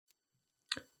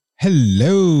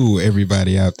Hello,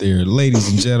 everybody out there, ladies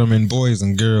and gentlemen, boys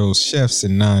and girls, chefs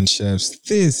and non-chefs.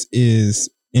 This is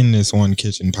In This One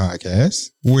Kitchen podcast,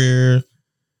 where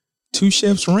two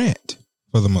chefs rant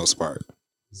for the most part.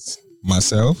 It's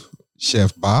myself,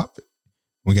 Chef Bob.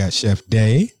 We got Chef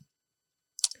Day,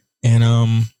 and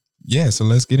so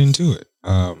let's get into it.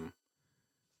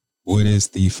 What is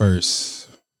the first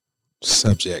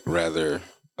subject, rather,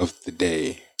 of the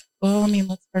day? Well,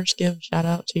 let's first give a shout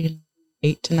out to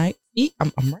ate tonight.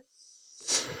 I'm right.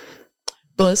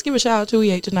 But let's give a shout out to we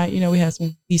ate tonight. We had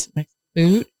some decent Mexican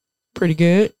food. Pretty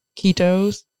good.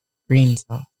 Ketos. Green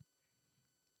sauce.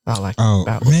 I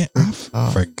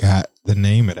forgot the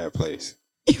name of that place.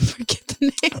 You forget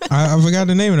the name? I forgot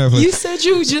the name of that place. You said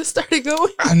you just started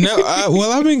going. I know.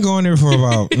 I've been going there for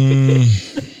about,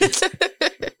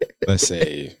 let's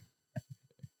say,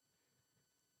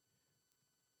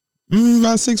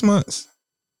 about 6 months.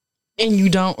 And you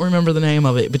don't remember the name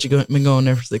of it, but you've been going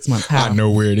there for 6 months. How? I know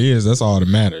where it is. That's all that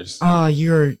matters. Oh,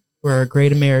 you're a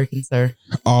great American, sir.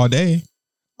 All day.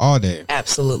 All day.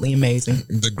 Absolutely amazing.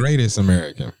 The greatest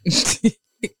American.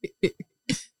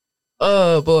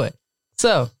 Oh, boy.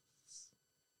 So,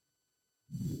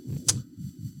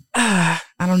 I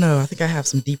don't know. I think I have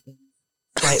some deep ones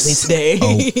slightly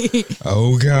today.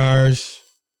 Oh, gosh.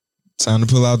 Time to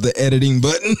pull out the editing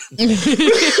button.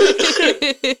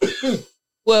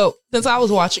 Well, since I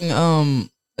was watching a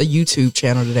YouTube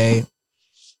channel today,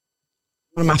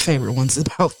 one of my favorite ones is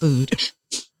about food.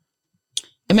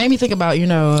 It made me think about, you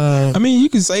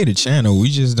can say the channel. We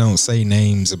just don't say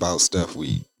names about stuff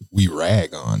we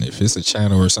rag on. If it's a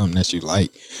channel or something that you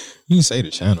like, you can say the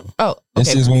channel. Oh, okay.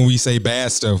 This is when we say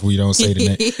bad stuff, we don't say the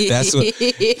name. That's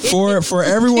what for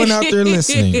everyone out there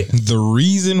listening. The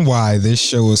reason why this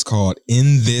show is called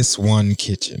In This One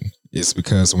Kitchen is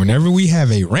because whenever we have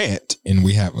a rant and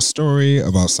we have a story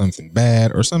about something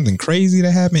bad or something crazy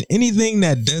that happened, anything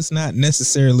that does not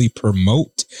necessarily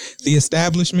promote the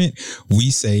establishment,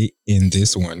 we say in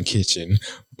this one kitchen,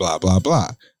 blah, blah,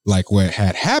 blah. Like what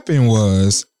had happened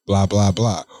was blah, blah,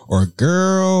 blah. Or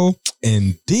girl,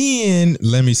 and then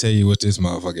let me tell you what this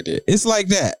motherfucker did. It's like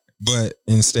that. But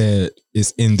instead,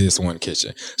 it's in this one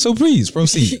kitchen. So please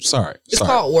proceed. Sorry. It's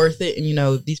called Worth It.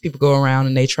 And, these people go around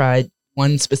and they tried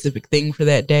one specific thing for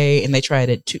that day, and they tried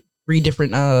it three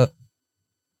different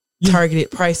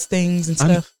targeted price things and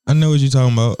stuff. I know what you're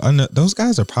talking about. I know those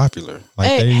guys are popular.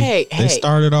 Like they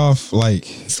started off like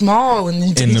small and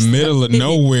in the middle of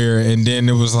nowhere, and then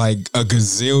it was like a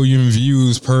gazillion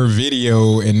views per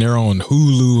video, and they're on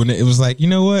Hulu, and it was like, you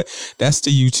know what? That's the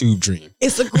YouTube dream.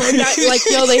 It's a great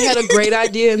idea. They had a great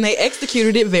idea and they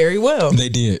executed it very well. They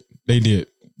did.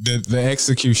 The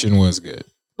execution was good.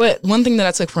 But one thing that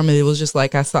I took from it was just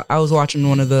like I was watching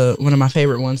one of my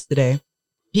favorite ones today,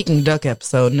 Peking Duck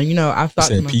episode, and I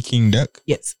thought, you said Peking Duck?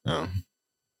 Yes. Oh.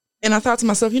 And I thought to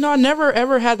myself, I never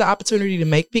ever had the opportunity to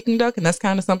make Peking Duck, and that's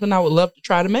kind of something I would love to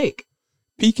try to make.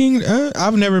 Peking?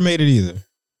 I've never made it either.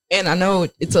 And I know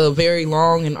it's a very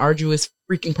long and arduous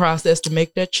freaking process to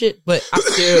make that shit, but I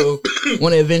still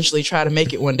want to eventually try to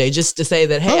make it one day, just to say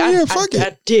that, hey,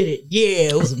 I did it. Yeah,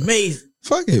 it was amazing.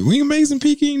 Fuck it, we amazing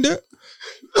Peking Duck.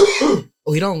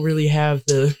 We don't really have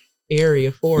the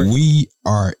area for it. We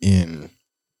are in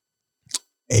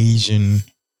Asian.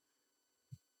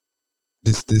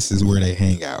 This is where they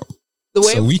hang out.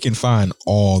 So we can find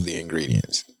all the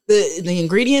ingredients. The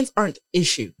ingredients aren't the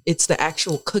issue. It's the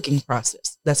actual cooking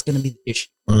process that's going to be the issue.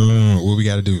 What we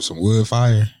got to do? Some wood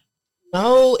fire?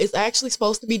 No, it's actually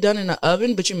supposed to be done in an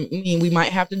oven, but we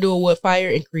might have to do a wood fire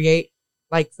and create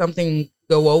like something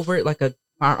go over it, like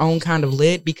our own kind of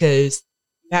lid, because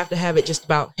you have to have it just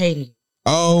about hanging.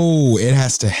 Oh, it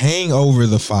has to hang over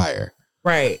the fire.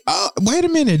 Right. Wait a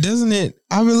minute, doesn't it?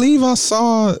 I believe I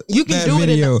saw you can that do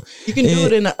video. You can do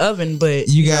it in the oven, but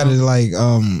you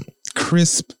gotta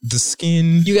crisp the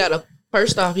skin.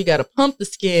 First off, you gotta pump the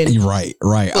skin. Right.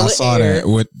 I saw that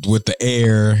with the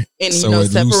air, and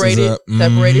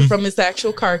separated from its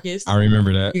actual carcass. I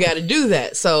remember that. You got to do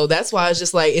that. So that's why it's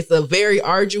just like it's a very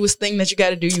arduous thing that you got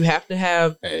to do. You have to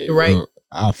have the right. Look,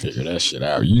 I'll figure that shit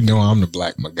out. I'm the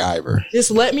Black MacGyver.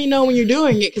 Just let me know when you're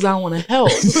doing it, because I want to help.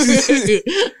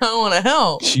 I want to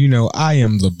help. I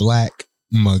am the Black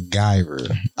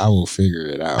MacGyver. I will figure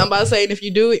it out. I'm about saying, if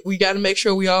you do it, we got to make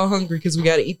sure we all hungry, because we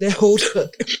got to eat that whole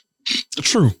duck.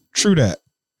 True that.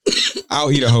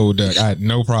 I'll eat a whole duck. I had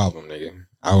no problem, nigga.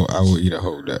 I will eat a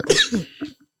whole duck.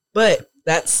 But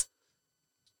that's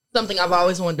something I've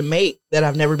always wanted to make that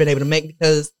I've never been able to make,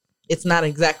 because it's not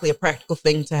exactly a practical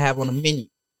thing to have on a menu.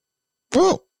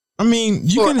 Well, I mean,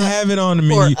 you can have it on the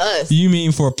menu. For us. You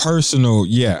mean for personal?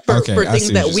 Yeah. For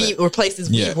things that or places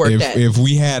we've worked at. If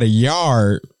we had a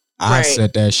yard, I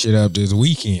set that shit up this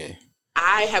weekend.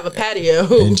 I have a patio.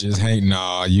 And just, hey,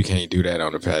 nah, you can't do that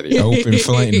on the patio. Open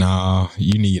flame, nah,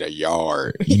 you need a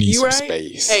yard. You need some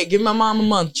space. Hey, give my mom a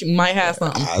month. She might have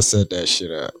something. I set that shit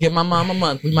up. Give my mom a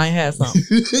month. We might have something.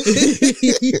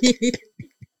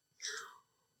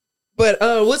 But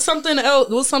what's something else?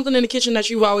 What's something in the kitchen that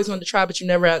you've always wanted to try, but you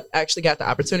never actually got the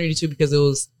opportunity to because it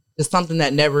was just something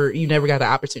that you never got the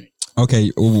opportunity?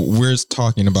 Okay, we're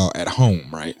talking about at home,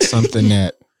 right? Something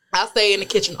that... I'll stay in the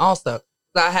kitchen also.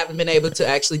 I haven't been able to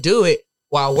actually do it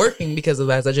while working because of,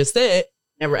 as I just said,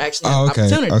 never actually had the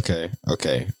opportunity.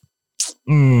 Okay.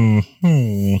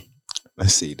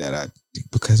 Let's see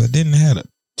because I didn't have the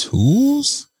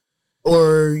tools,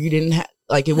 or you didn't have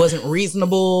it wasn't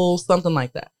reasonable, something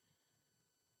like that.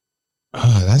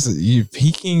 You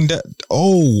peeking that.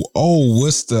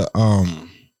 What's the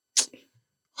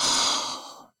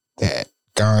that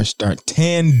gosh darn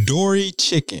tandoori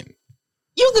chicken.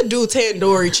 You could do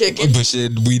tandoori chicken. But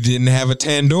we didn't have a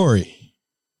tandoori.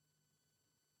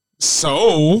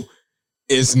 So,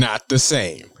 it's not the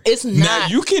same. It's not. Now,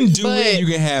 you can do it. You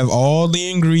can have all the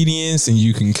ingredients and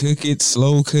you can cook it,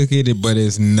 slow cook it, but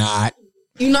it's not.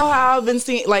 You know how I've been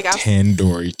seeing,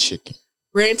 tandoori chicken.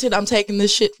 Granted, I'm taking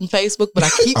this shit from Facebook, but I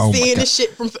keep seeing this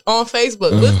shit on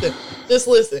Facebook. Listen, just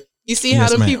listen. You see how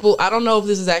the people, I don't know if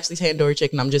this is actually tandoori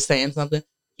chicken. I'm just saying something.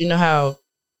 You know how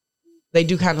they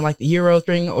do kind of like the Euro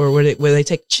thing, or where they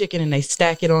take chicken and they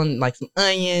stack it on some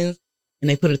onions and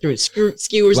they put it through the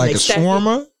skewers. Like and they a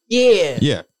shawarma? Yeah.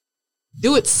 Yeah.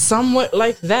 Do it somewhat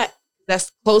like that.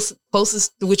 That's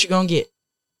closest to what you're going to get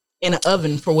in an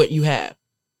oven for what you have.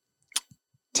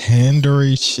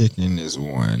 Tandoori chicken is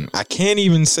one. I can't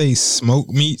even say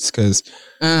smoked meats because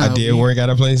I did work at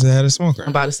a place that had a smoker. I'm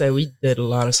about to say we did a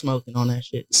lot of smoking on that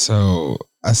shit. So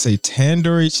I say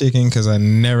tandoori chicken because I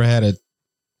never had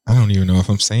I don't even know if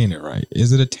I'm saying it right.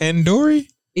 Is it a tandoori?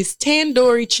 It's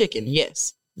tandoori chicken,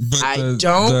 yes. But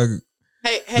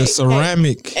the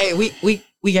ceramic. Hey,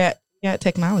 we got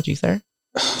technology, sir.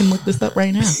 We can look this up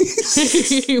right now.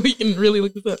 We can really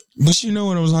look this up. But you know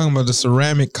what I was talking about? The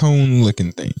ceramic cone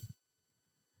looking thing.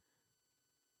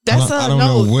 That's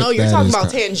no, you're talking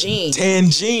about tangine.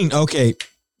 Tangine. Okay.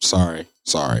 Sorry.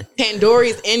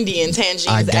 Tandoori's Indian,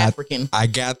 tangine's African. I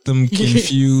got them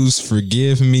confused.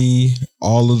 Forgive me,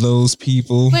 all of those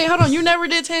people. Wait, hold on. You never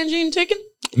did tangine chicken?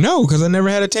 No, because I never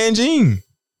had a tangine.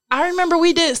 I remember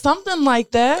we did something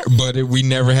like that. But we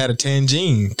never had a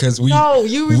tangine because we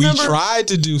tried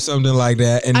to do something like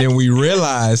that. And then we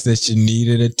realized that you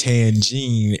needed a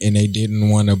tangine and they didn't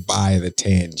want to buy the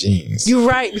tangines. You're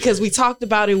right, because we talked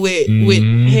about it with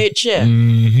head chef.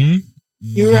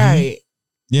 You're right.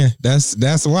 Yeah, that's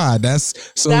why.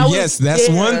 That's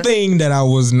one thing that I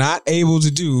was not able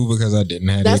to do because I didn't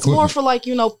have the equipment. That's more for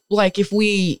if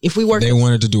we work. They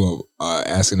wanted to do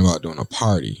asking about doing a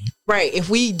party. Right. If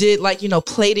we did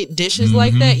plated dishes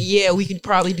like that, yeah, we could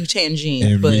probably do tangine.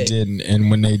 And we didn't.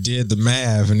 And when they did the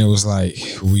math, and it was like,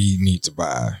 we need to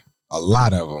buy a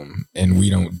lot of them and we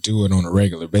don't do it on a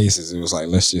regular basis. It was like,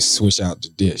 let's just switch out the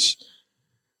dish.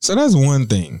 So that's one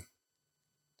thing.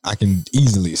 I can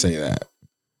easily say that.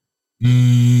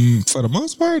 For the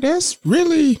most part, that's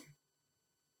really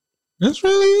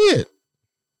it.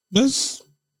 That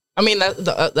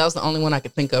was the only one I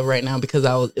could think of right now because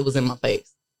it was in my face.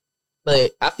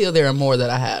 But I feel there are more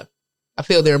that I have. I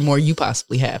feel there are more you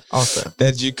possibly have also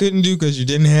that you couldn't do because you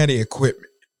didn't have the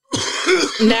equipment.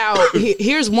 Now,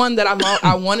 here's one that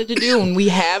I wanted to do and we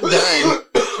have done,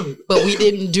 but we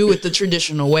didn't do it the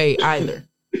traditional way either.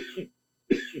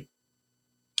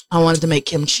 I wanted to make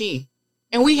kimchi.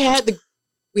 And we had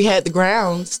the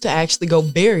grounds to actually go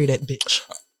bury that bitch.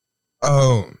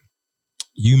 Oh,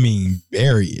 you mean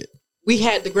bury it? We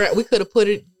had the ground. We could have put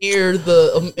it near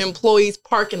the employees'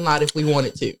 parking lot if we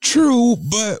wanted to. True,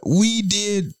 but we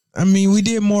did. I mean, we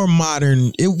did more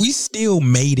modern. We still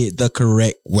made it the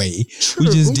correct way. True.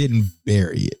 We just didn't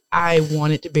bury it. I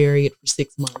wanted to bury it for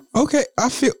 6 months. Okay, I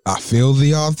feel it. I feel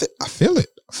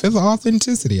the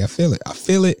authenticity. I feel it. I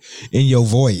feel it in your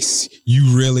voice.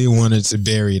 You really wanted to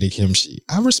bury the kimchi.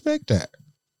 I respect that.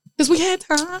 Because we had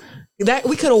time. That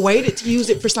we could have waited to use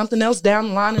it for something else down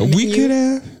the line. We could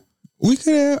have.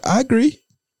 I agree.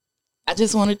 I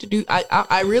just wanted to do.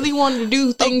 I really wanted to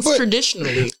do things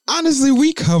traditionally. Honestly,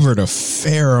 we covered a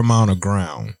fair amount of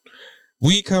ground.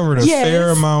 We covered a fair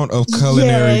amount of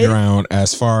culinary ground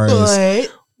as far as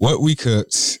what we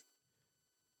cooked.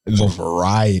 The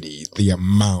variety, the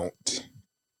amount.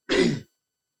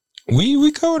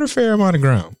 We covered a fair amount of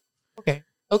ground. Okay.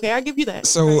 Okay, I give you that.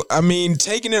 So right. I mean,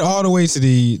 taking it all the way to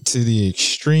the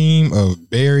extreme of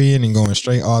burying and going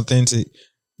straight authentic,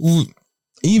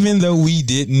 even though we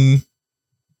didn't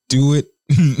do it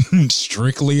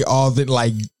strictly all that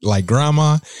like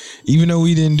grandma, even though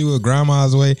we didn't do it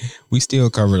grandma's way, we still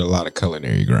covered a lot of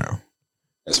culinary ground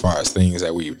as far as things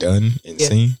that we've done and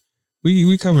seen.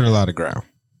 We covered a lot of ground.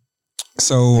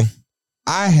 So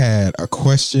I had a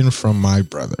question from my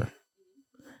brother,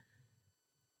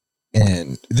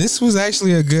 and this was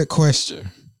actually a good question.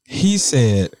 He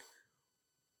said,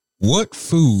 what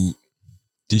food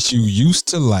did you used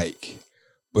to like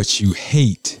but you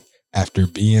hate after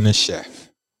being a chef?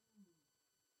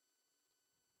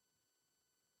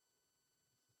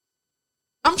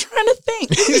 I'm trying to think.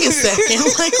 Give me a second.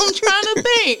 Like, I'm trying to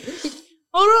think.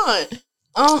 Hold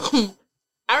on.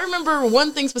 I remember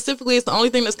one thing specifically. It's the only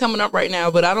thing that's coming up right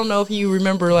now, but I don't know if you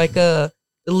remember like the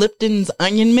Lipton's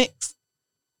onion mix.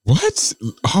 What?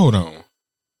 Hold on.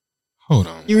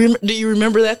 Do you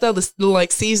remember that though? The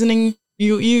like seasoning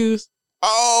you use?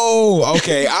 Oh,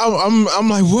 okay. I'm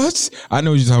like, what? I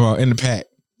know what you're talking about in the pack.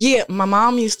 Yeah, my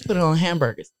mom used to put it on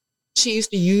hamburgers. She used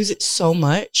to use it so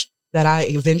much that I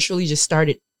eventually just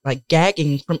started like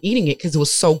gagging from eating it because it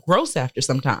was so gross after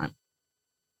some time.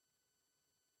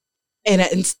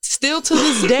 And still to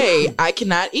this day, I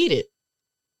cannot eat it.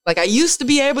 Like I used to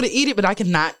be able to eat it, but I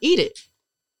cannot eat it.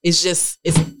 It's just,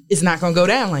 it's not going to go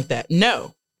down like that.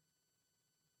 No.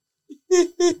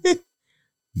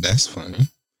 That's funny.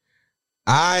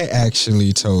 I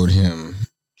actually told him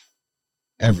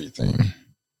everything.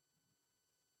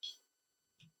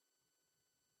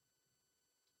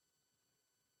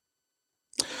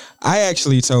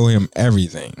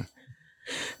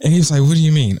 And he was like, what do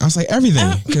you mean? I was like,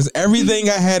 everything. Because everything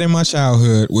I had in my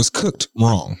childhood was cooked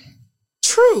wrong.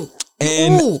 True.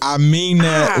 And ooh, I mean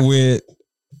that with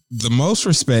the most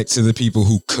respect to the people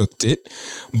who cooked it.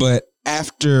 But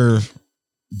after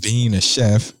being a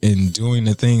chef and doing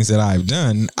the things that I've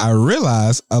done, I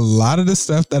realized a lot of the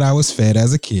stuff that I was fed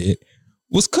as a kid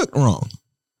was cooked wrong.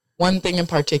 One thing in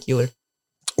particular.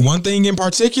 I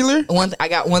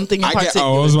got one thing in particular.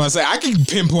 I was about to say, I can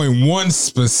pinpoint one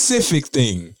specific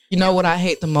thing. You know what I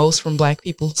hate the most from black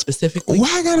people specifically?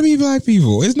 Why gotta be black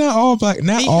people? It's not all black.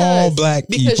 All black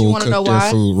people cook their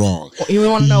food wrong. You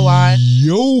want to know why?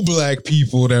 Yo, black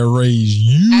people that raised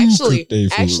you cook their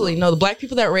food wrong. No, the black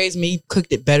people that raised me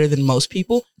cooked it better than most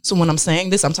people. So when I'm saying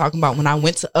this, I'm talking about when I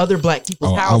went to other black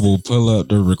people's houses. I will pull up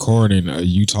the recording of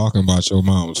you talking about your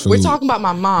mom's food. We're talking about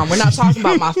my mom. We're not talking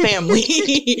about my family.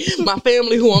 My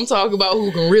family who I'm talking about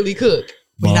who can really cook.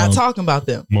 We're not talking about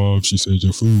them. Mom, she said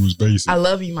your food was basic. I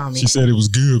love you, mommy. She said it was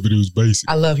good, but it was basic.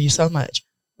 I love you so much.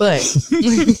 But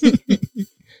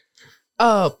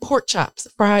pork chops,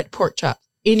 fried pork chops,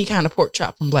 any kind of pork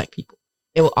chop from black people,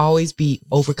 it will always be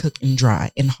overcooked and dry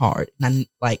and hard. And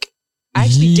I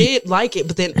actually did like it,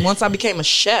 but then once I became a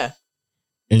chef,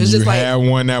 and you just had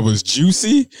one that was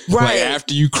juicy, right? Like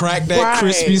after you cracked that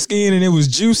crispy skin and it was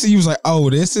juicy, you was like,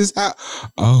 "Oh, this is how."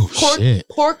 Oh shit!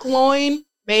 Pork loin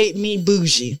made me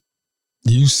bougie.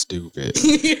 You stupid.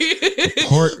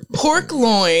 Pork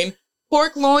loin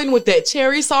with that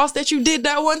cherry sauce that you did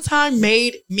that one time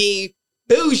made me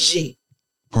bougie.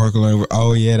 Pork loin.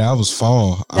 Oh yeah, that was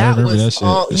fall. I remember that shit.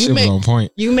 That shit was on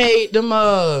point. You made them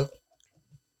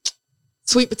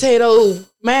sweet potato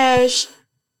mash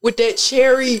with that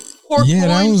cherry pork loin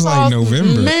that was sauce. like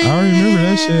November. Man, I remember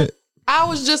that shit. I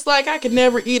was just like, I could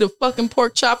never eat a fucking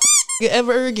pork chop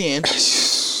ever again.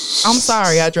 I'm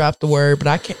sorry I dropped the word, but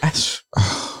I can't.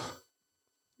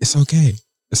 It's okay.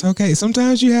 It's okay.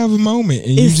 Sometimes you have a moment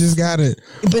and you just gotta.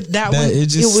 But that one, it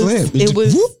just slipped. It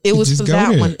was for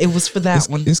that one. It was for that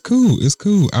one. It's cool. It's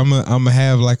cool. I'm gonna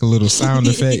have like a little sound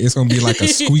effect. It's gonna be like a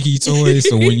squeaky toy.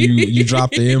 So when you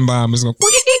drop the M-bomb, it's gonna.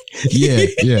 Yeah.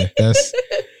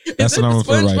 That's what I'm gonna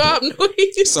put right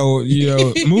there. So,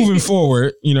 moving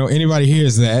forward, anybody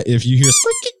hears that, if you hear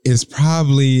squeaky, it's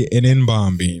probably an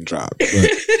N-bomb being dropped.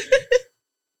 But,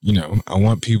 I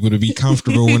want people to be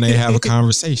comfortable when they have a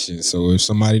conversation. So if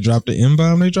somebody dropped the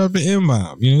N-bomb, they dropped the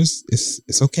N-bomb.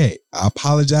 It's okay. I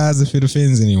apologize if it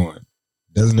offends anyone.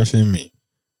 It doesn't offend me.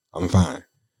 I'm fine.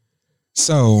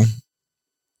 So,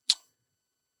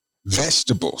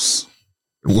 vegetables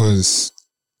was,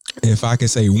 if I could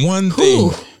say one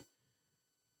thing,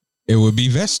 it would be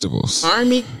vegetables.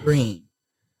 Army green.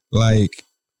 Like,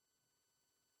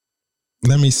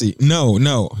 let me see. No,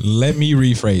 let me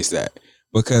rephrase that.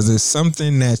 Because it's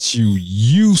something that you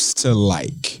used to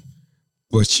like,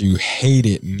 but you hate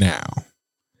it now.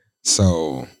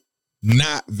 So,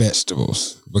 not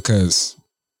vegetables. Because,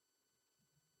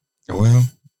 I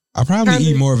probably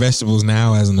eat more vegetables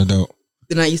now as an adult.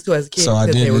 than I used to as a kid. So I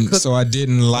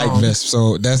didn't like vegetables.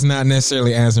 So that's not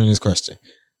necessarily answering this question.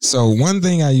 So one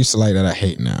thing I used to like that I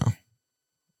hate now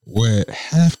would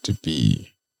have to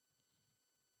be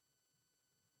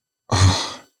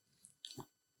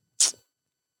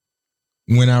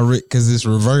when I because it's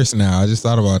reversed now. I just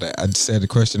thought about that. I just said the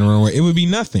question the wrong way. It would be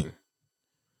nothing.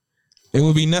 It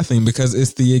would be nothing because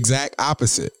it's the exact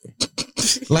opposite.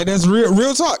 Like that's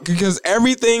real talk. Because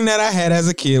everything that I had as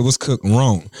a kid was cooked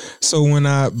wrong. So when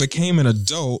I became an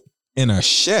adult and a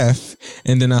chef,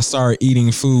 and then I started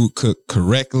eating food cooked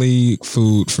correctly,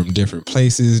 food from different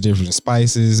places, different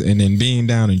spices, and then being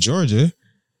down in Georgia,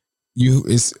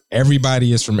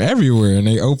 everybody is from everywhere, and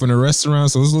they open a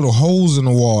restaurant, so there's little holes in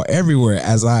the wall everywhere.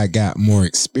 As I got more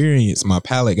experience, my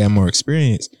palate got more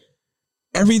experience.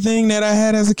 Everything that I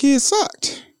had as a kid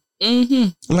sucked.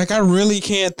 Mm-hmm. Like I really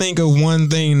can't think of one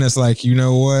thing that's like, you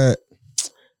know what?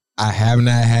 I have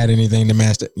not had anything to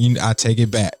match that. I take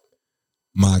it back.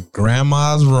 My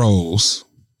grandma's rolls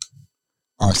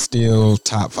are still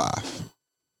top 5.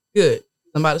 Good.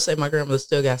 I'm about to say my grandmother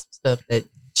still got some stuff that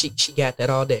she got that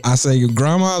all day. I say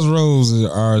grandma's rolls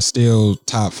are still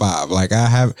top 5. Like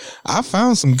I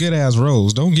found some good ass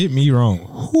rolls. Don't get me wrong.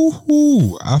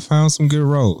 I found some good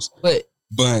rolls. But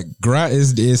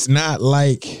it's not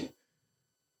like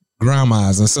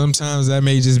grandma's, and sometimes that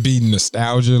may just be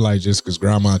nostalgia, like just because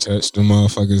grandma touched the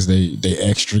motherfuckers, they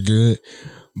extra good.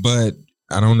 But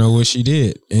I don't know what she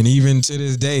did, and even to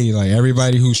this day, like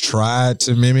everybody who's tried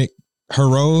to mimic her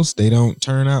rolls, they don't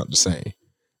turn out the same.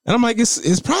 And I'm like,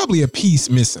 it's probably a piece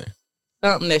missing.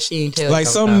 Something that she ain't tell. Like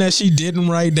something that she didn't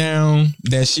write down,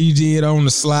 that she did on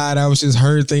the slide. I was just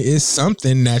her thing. It's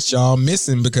something that y'all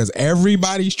missing because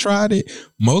everybody's tried it.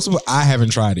 I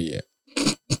haven't tried it yet.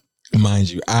 Mind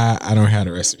you, I don't have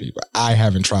the recipe, but I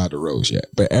haven't tried the rolls yet.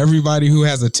 But everybody who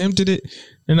has attempted it,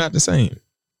 they're not the same.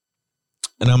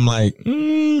 And I'm like,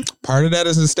 part of that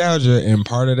is nostalgia, and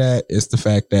part of that is the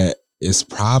fact that it's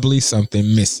probably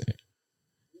something missing.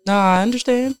 No, I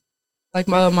understand. Like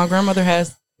my grandmother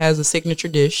has a signature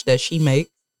dish that she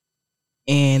makes,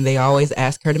 and they always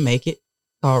ask her to make it,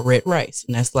 called red rice,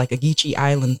 and that's like a Geechee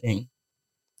Island thing.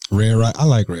 Red rice, I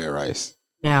like red rice.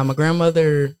 Now, my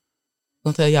grandmother,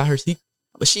 I'll tell y'all her secret,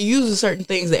 but she uses certain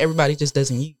things that everybody just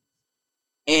doesn't use,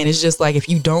 and it's just like if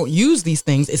you don't use these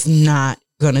things, it's not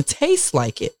gonna taste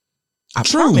like it. I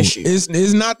promise you.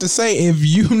 It's not to say if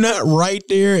you not right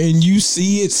there and you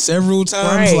see it several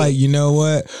times, like, you know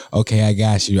what? Okay, I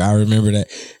got you. I remember that.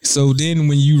 So then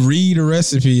when you read a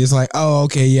recipe, it's like, oh,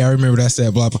 okay, yeah, I remember that's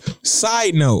that, blah, blah.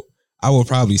 Side note, I will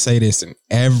probably say this in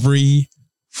every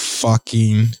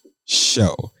fucking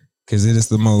show because it is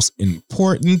the most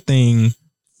important thing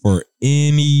for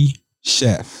any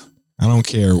chef. I don't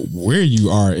care where you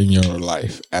are in your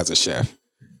life as a chef.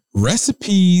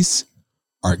 Recipes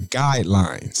are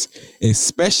guidelines,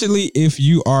 especially if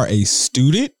you are a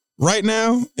student right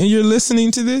now and you're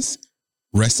listening to this.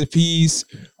 Recipes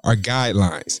are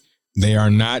guidelines. They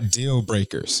are not deal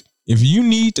breakers. If you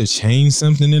need to change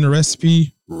something in a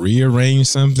recipe, rearrange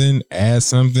something, add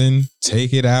something,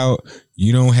 take it out,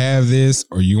 you don't have this,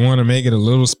 or you want to make it a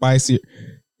little spicier,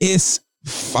 it's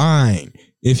fine.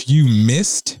 If you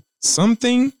missed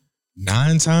something,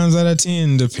 9 times out of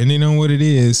 10, depending on what it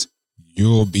is,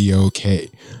 you'll be okay.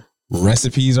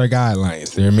 Recipes are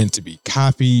guidelines. They're meant to be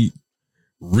copied,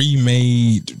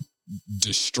 remade,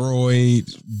 destroyed,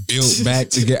 built back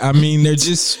together. I mean, they're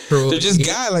just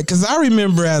guidelines. Because I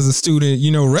remember as a student,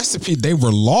 recipe, they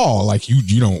were law. Like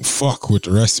you don't fuck with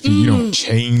the recipe. You don't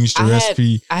change the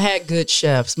recipe. I had good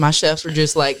chefs. My chefs were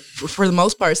just like, for the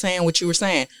most part, saying what you were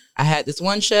saying. I had this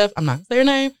one chef. I'm not gonna say her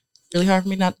name. It's really hard for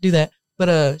me not to do that.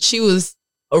 But she was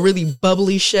a really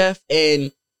bubbly chef,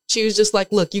 and she was just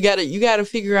like, look, you gotta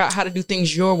figure out how to do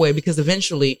things your way, because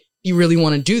eventually, if you really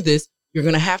want to do this, you're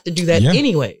gonna have to do that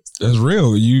anyways. That's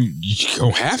real. You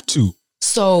don't have to.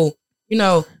 So,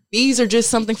 these are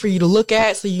just something for you to look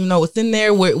at, so you know what's in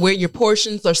there, where your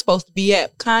portions are supposed to be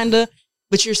at, kinda,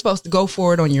 but you're supposed to go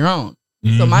for it on your own.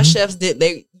 Mm-hmm. So my chefs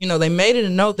they made it a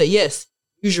note that yes,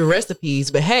 use your recipes,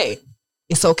 but hey,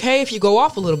 it's okay if you go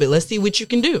off a little bit. Let's see what you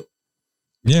can do.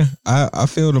 Yeah, I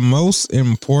feel the most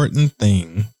important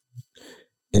thing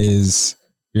is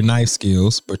your knife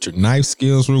skills, but your knife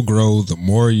skills will grow the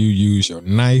more you use your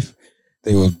knife.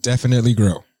 They will definitely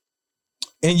grow,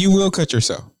 and you will cut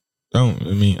yourself. I don't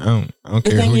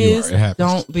care who you are. It happens.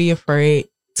 Don't be afraid.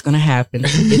 It's gonna happen.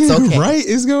 It's okay. Right?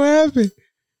 It's gonna happen.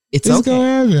 It's okay.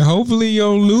 Gonna happen. Hopefully you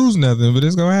don't lose nothing, but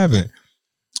it's gonna happen.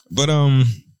 But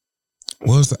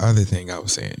what was the other thing I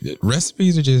was saying? The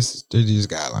recipes are just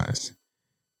guidelines.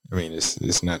 I mean,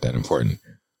 it's not that important.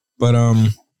 But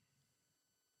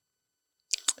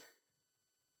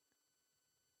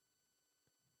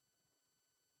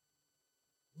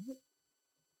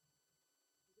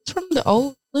the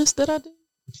old list that I did?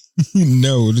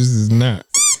 No, this is not.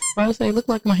 I would say it looked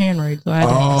like my handwriting.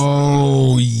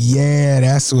 So yeah,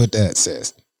 that's what that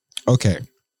says. Okay.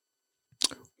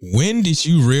 When did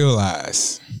you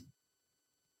realize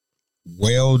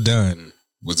Well Done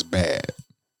was bad?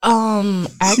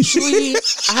 Actually,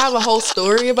 I have a whole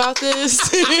story about this.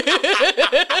 I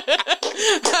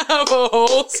have a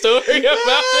whole story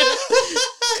about this.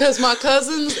 Because my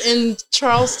cousins in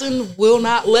Charleston will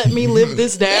not let me live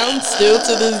this down still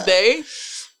to this day.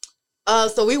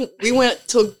 So we went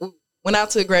out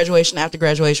to graduation. After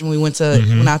graduation, we went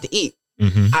out to eat.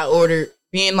 Mm-hmm. I ordered,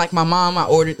 being like my mom, I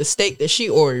ordered the steak that she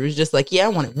ordered. It was just like, yeah, I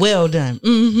want it well done.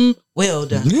 Mm-hmm. Well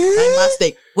done. Like my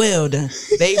steak, well done.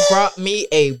 They brought me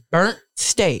a burnt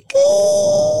steak.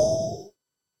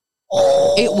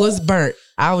 It was burnt.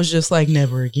 I was just like,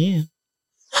 never again.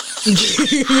 And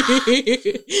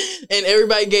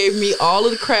everybody gave me all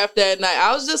of the crap that night.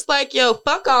 I was just like, yo,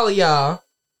 fuck all of y'all.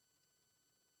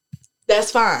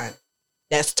 That's fine.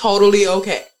 That's totally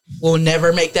okay. We'll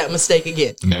never make that mistake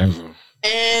again. Never.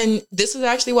 And this is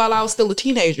actually while I was still a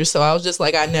teenager. So I was just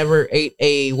like, I never ate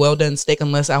a well-done steak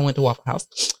unless I went to Waffle House.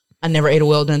 I never ate a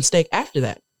well-done steak after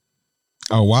that.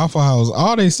 Oh, Waffle House,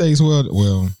 all they steaks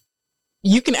well.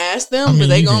 You can ask them, but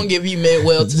they gonna give you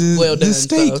well done. The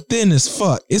steak thin as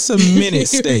fuck. It's a minute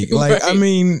steak. Like, right. I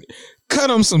mean, cut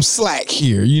them some slack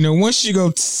here. You know, once you go,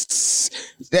 it's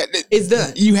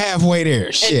done. You halfway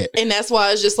there. Shit. And that's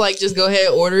why it's just like, just go ahead,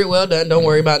 order it well done. Don't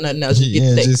worry about nothing else.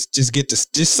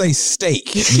 Just say steak.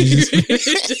 Just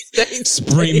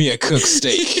bring me a cooked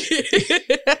steak.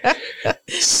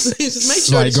 Just make it's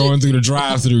sure like going through the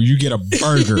drive-thru. You get a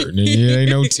burger. And there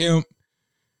ain't no temp.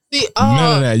 See,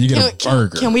 none of that. You get a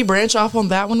burger. Can we branch off on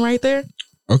that one right there?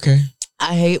 Okay.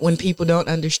 I hate when people don't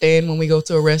understand when we go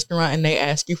to a restaurant and they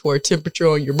ask you for a temperature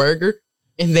on your burger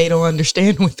and they don't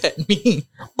understand what that means.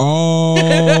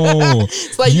 Oh.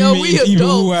 It's like, yo, we adults.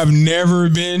 People who have never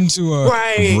been to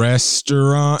a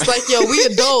restaurant. It's like, yo, we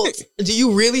adults. Do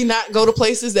you really not go to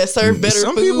places that serve better food?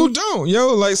 Some people don't.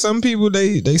 Yo, like some people,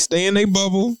 they stay in their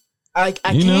bubble. I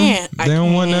can't. They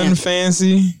don't want nothing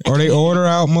fancy or they order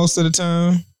out most of the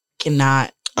time.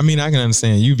 Cannot. I mean, I can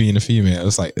understand you being a female.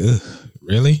 It's like, ugh,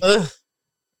 really? Ugh.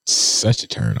 Such a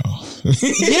turn off.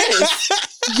 Yes.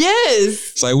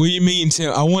 Yes. It's like, what do you mean,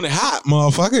 Tim? I want it hot,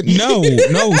 motherfucker.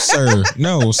 No, sir.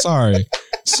 No, sorry.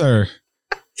 Sir.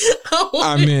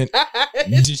 I meant,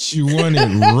 did you want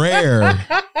it rare,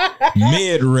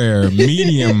 mid-rare,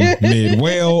 medium, mid,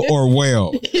 well, or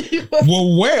well?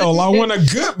 Well, I want a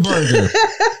good burger.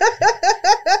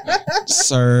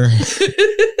 Sir.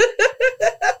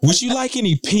 Would you like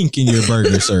any pink in your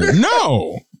burger, sir?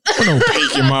 No. I want no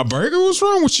pink in my burger. What's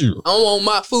wrong with you? I want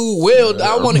my food well.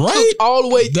 I want it cooked all the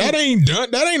way through. That ain't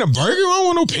done. That ain't a burger. I don't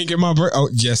want no pink in my burger. Oh,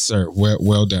 yes, sir.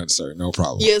 Well done, sir. No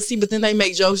problem. Yeah, see, but then they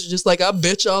make jokes just like, I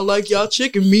bet y'all like y'all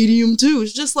chicken medium too.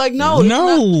 It's just like, no,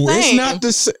 it's not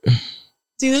the same.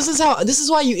 See, this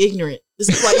is why you ignorant. This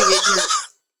is why you ignorant.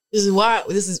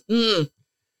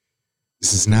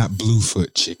 This is not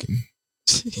Bluefoot chicken.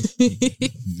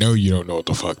 No, you don't know what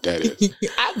the fuck that is.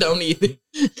 I don't either.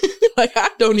 Like, I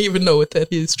don't even know what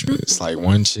that is. True. It's like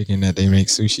one chicken that they make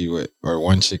sushi with, or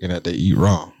one chicken that they eat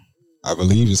raw. I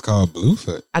believe it's called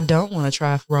Bluefoot. I don't want to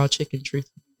try raw chicken. Truth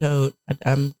be told,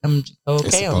 I'm just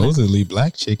okay. Supposedly,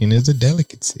 black chicken is a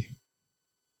delicacy.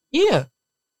 Yeah,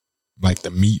 like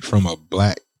the meat from a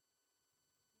black.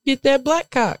 Get that black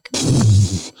cock.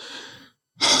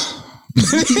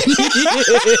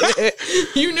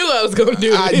 You knew I was going to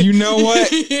do it. You know what?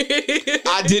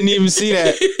 I didn't even see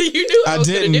that. You knew I was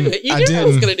going to do it. You knew I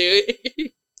was going to do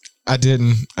it. I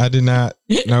didn't. I did not.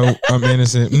 No, I'm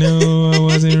innocent. No, I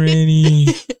wasn't ready.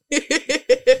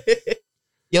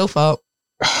 Your fault.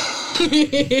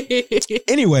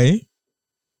 Anyway.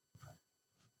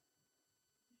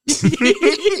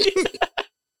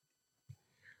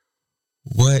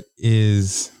 What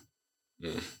is...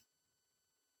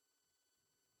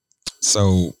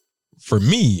 So for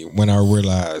me, when I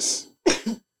realized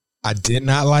I did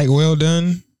not like well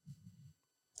done,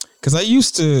 because I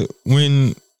used to,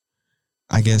 when,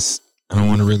 I guess, I don't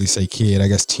want to really say kid, I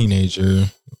guess teenager,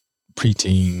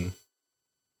 preteen,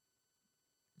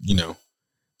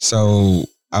 so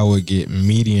I would get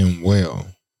medium well,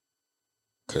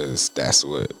 because that's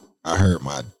what I heard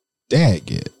my dad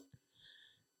get.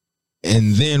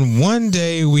 And then one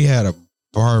day we had a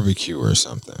barbecue or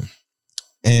something.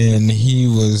 And he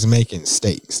was making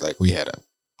steaks. Like, we had a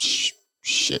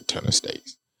shit ton of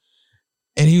steaks.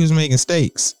 And he was making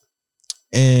steaks.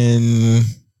 And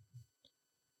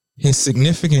his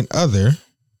significant other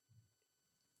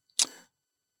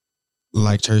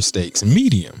liked her steaks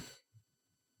medium.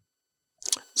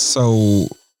 So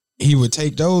he would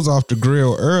take those off the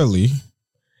grill early,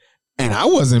 and I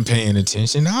wasn't paying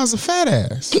attention. I was a fat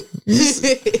ass.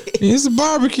 It's a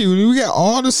barbecue. We got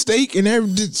all the steak and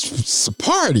everything. It's a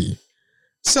party.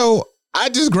 So I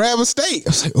just grab a steak. I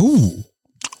was like, ooh,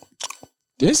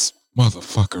 this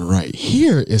motherfucker right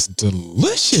here is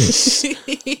delicious.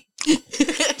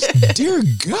 Dear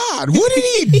God, what did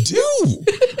he do?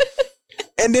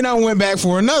 And then I went back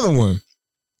for another one.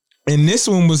 And this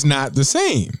one was not the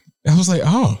same. I was like,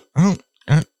 oh,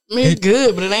 it's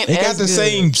good, but it ain't. It got the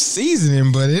same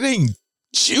seasoning, but it ain't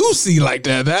juicy like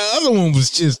that. That other one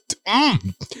was just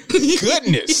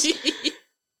goodness.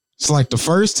 It's like the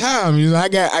first time, you know, I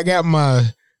got my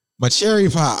cherry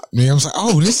pop. Man, I was like,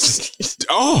 oh, this is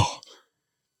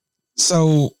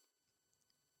So,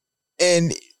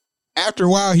 and after a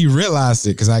while, he realized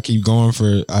it because I keep going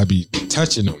I be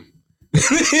touching them.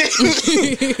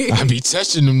 I be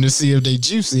touching them to see if they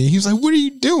juicy. He was like, what are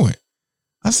you doing?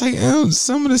 I was like, oh,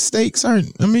 some of the steaks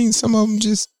aren't, some of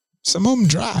them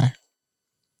dry.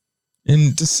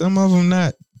 And some of them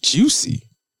not juicy.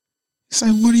 It's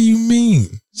like, what do you mean?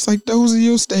 It's like, those are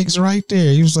your steaks right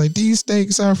there. He was like, these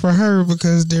steaks are for her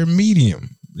because they're medium.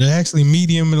 They're actually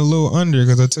medium and a little under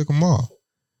because I took them off.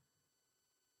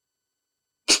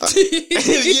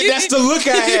 Yeah, that's the look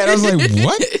I had. I was like,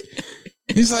 what?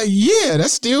 He's like, yeah,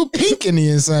 that's still pink in the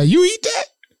inside. You eat that?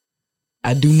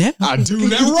 I do now. I do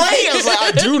now. Right. I was like,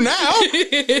 I do now.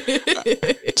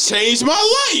 Changed my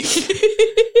life.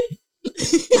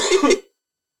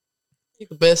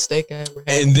 The best steak I ever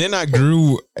had. And then I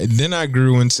grew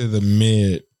into the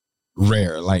mid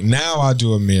rare. Like now I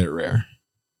do a mid rare.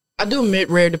 I do a mid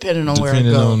rare depending on where I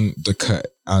go. Depending on the cut,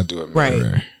 I'll do a mid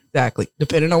rare. Exactly.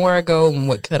 Depending on where I go and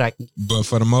what cut I can get. But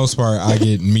for the most part, I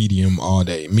get medium all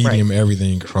day. Medium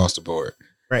everything across the board.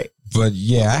 Right. But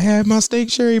yeah, I had my steak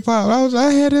cherry pop.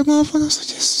 I had that motherfucker. I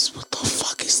was like, what the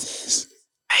fuck is this?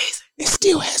 Amazing. It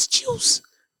still has juice.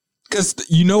 Because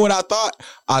you know what I thought?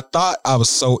 I thought I was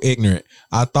so ignorant.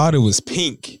 I thought it was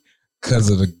pink because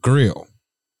of the grill.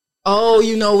 Oh,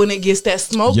 you know when it gets that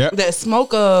smoke, that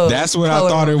smoke. That's what I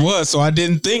thought it was. So I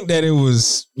didn't think that it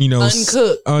was,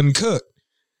 uncooked.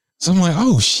 So I'm like,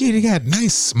 oh shit, it got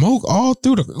nice smoke all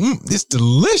through it's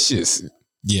delicious.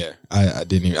 Yeah, I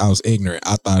didn't even, I was ignorant.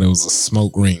 I thought it was a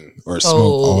smoke ring or smoke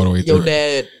all the way through. Your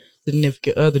dad,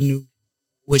 significant other, knew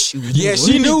what she was doing. Yeah,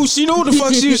 she knew what the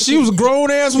fuck she was a grown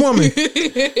ass woman.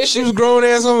 She was a grown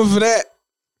ass woman for that.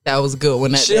 That was a good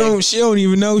one. She don't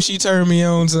even know she turned me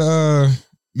on to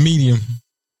medium.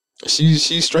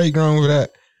 She's straight grown for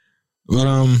that.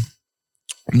 But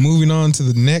moving on to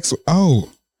the next.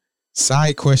 Oh,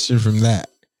 side question from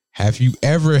that: have you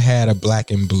ever had a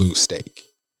black and blue steak?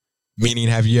 Meaning,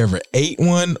 have you ever ate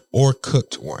one or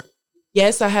cooked one?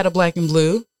 Yes, I had a black and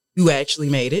blue. You actually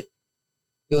made it.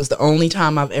 It was the only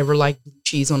time I've ever liked blue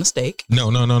cheese on a steak. No.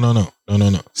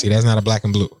 See, that's not a black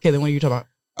and blue. Okay, then what are you talking about?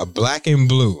 A black and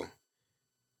blue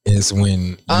is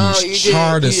when you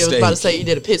char the steak. I was about to say you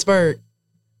did a Pittsburgh.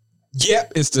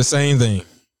 Yep, it's the same thing.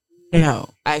 No,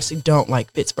 I actually don't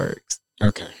like Pittsburghs.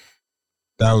 Okay.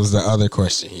 That was the other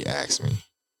question he asked me.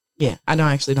 Yeah, I don't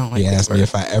like Pittsburgh. He asked me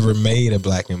if I ever made a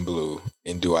black and blue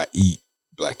and do I eat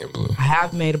black and blue. I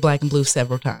have made a black and blue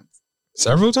several times.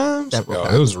 Several times? Several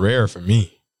times. It was rare for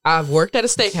me. I've worked at a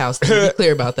steakhouse, to be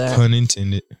clear about that. Pun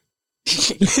intended.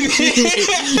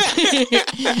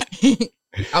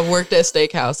 I've worked at a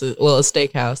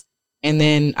steakhouse, and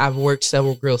then I've worked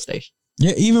several grill stations.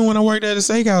 Yeah, even when I worked at a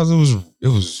steakhouse, it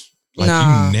was like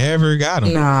you never got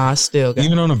them. Nah, I still got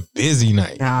even them. On a busy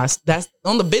night. Nah, that's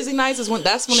on the busy nights that's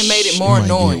when it made it more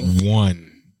annoying. One.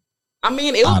 I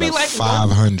mean, it would be like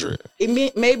 500.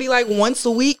 It may be like once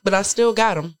a week, but I still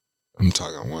got them. I'm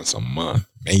talking once a month,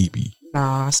 maybe.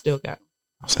 Nah, I still got them.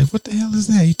 I was like, what the hell is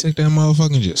that? He took that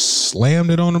motherfucker and just slammed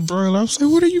it on the broiler. I was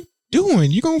like, what are you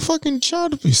doing? You gonna fucking char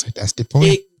the piece? Like, that's the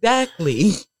point. Exactly.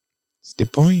 That's the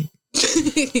point.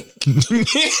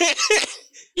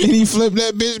 And he flipped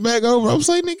that bitch back over. I was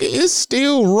like, nigga, it's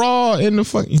still raw in the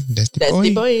fucking. That's the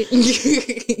point.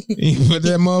 He put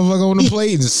that motherfucker on the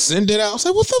plate and sent it out. I was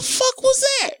like, what the fuck was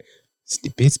that? It's the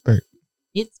Pittsburgh.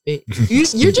 It's big.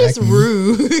 You're just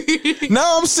rude.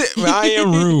 No, I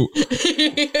am rude.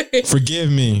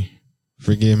 Forgive me.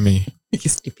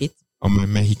 It's the Pittsburgh. I'm a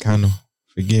Mexicano.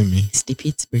 Forgive me. It's the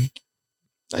Pittsburgh.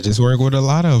 I just work with a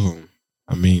lot of them.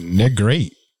 I mean, they're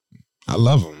great. I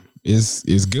love them.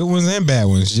 It's good ones and bad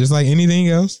ones, just like anything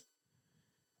else.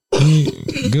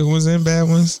 Good ones and bad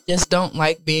ones. Just don't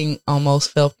like being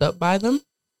almost felt up by them.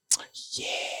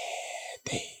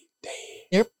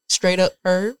 Yeah, Straight up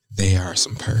perv. They are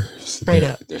some pervs. Straight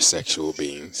up. They're sexual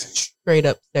beings. Straight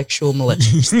up sexual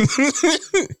molesters.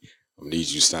 I need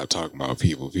you to stop talking about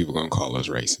people. People gonna call us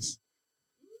racist.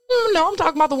 No, I'm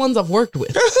talking about the ones I've worked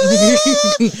with.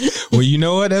 Well, you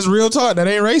know what? That's real talk. That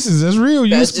ain't racist. That's real.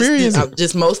 You experience it.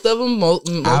 Just most of them.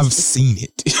 I've seen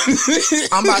it.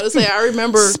 I'm about to say, I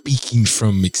remember. Speaking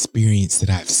from experience that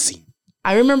I've seen.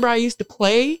 I remember I used to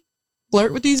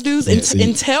flirt with these dudes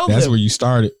and tell them. That's where you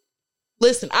started.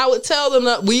 Listen, I would tell them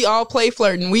that we all play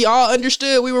flirting. We all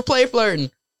understood we were play flirting.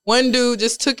 One dude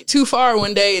just took it too far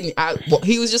one day and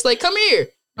he was just like, come here.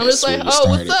 I'm just like, oh,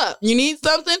 what's up? You need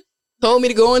something? Told me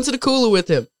to go into the cooler with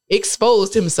him.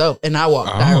 Exposed himself, and I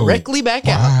walked directly back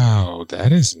out. Wow,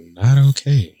 that is not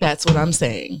okay. That's what I'm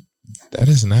saying. That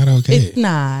is not okay. It's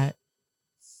not.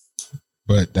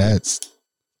 But that's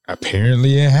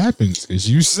apparently it happens because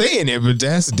you saying it, but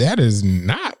that is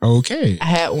not okay. I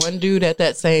had one dude at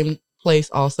that same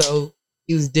place also.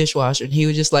 He was dishwasher, and he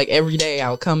was just like every day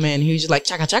I would come in. He was just like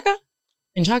chaka chaka,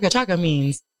 and chaka chaka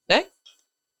means sex.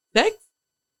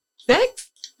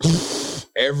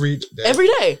 Every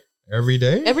day. Every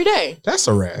day. That's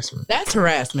harassment. That's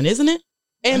harassment, isn't it?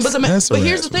 And but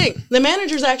here's the thing: the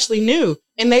managers actually knew,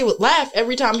 and they would laugh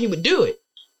every time he would do it.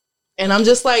 And I'm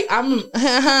just like,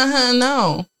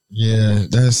 no. Yeah,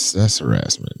 that's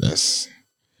harassment. It's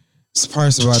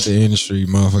parts about the industry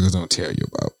motherfuckers don't tell you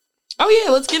about. Oh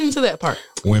yeah, let's get into that part.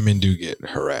 Women do get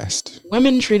harassed.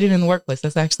 Women treated in the workplace.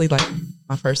 That's actually like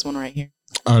my first one right here.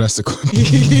 Oh, that's the cool.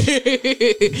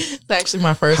 It's actually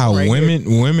my first. How one right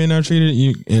women are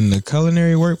treated in the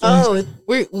culinary workplace. Oh,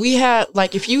 we had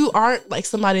like if you aren't like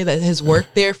somebody that has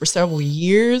worked there for several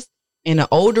years and an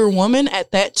older woman at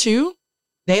that too,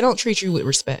 they don't treat you with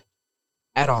respect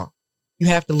at all. You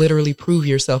have to literally prove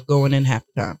yourself going in half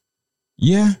the time.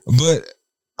 Yeah, but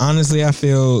honestly, I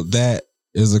feel that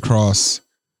is across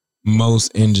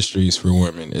most industries for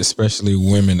women, especially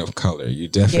women of color. You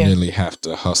definitely have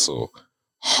to hustle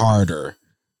harder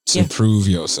to prove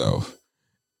yourself.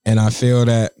 And I feel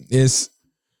that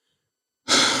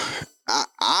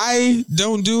I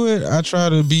don't do it. I try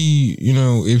to be,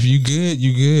 if you good,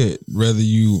 you good. Whether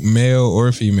you male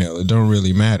or female, it don't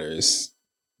really matter. It's,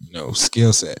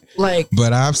 skill set.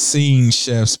 But I've seen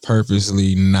chefs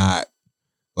purposely not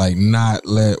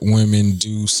let women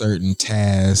do certain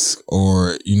tasks,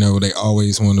 or they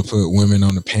always want to put women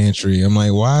on the pantry. I'm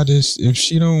like, why if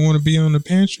she don't want to be on the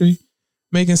pantry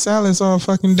making salads all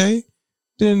fucking day,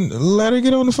 then let her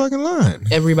get on the fucking line.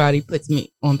 Everybody puts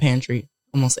me on pantry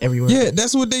almost everywhere. Yeah,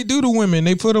 that's what they do to women.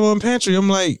 They put them on pantry. I'm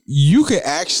like, you could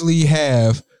actually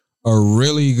have a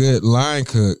really good line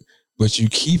cook, but you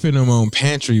keeping them on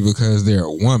pantry because they're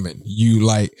a woman. You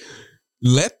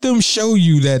let them show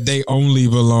you that they only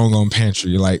belong on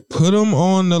pantry. Like, put them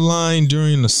on the line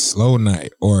during a slow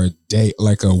night or a day,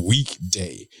 like a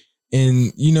weekday,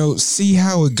 and see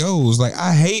how it goes. Like,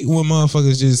 I hate when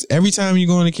motherfuckers just every time you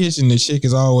go in the kitchen, the chick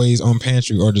is always on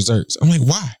pantry or desserts. I'm like,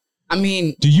 why? I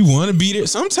mean, do you want to be there?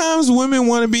 Sometimes women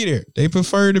want to be there. They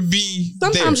prefer to be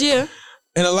sometimes there. Yeah.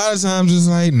 And a lot of times it's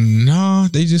like, nah,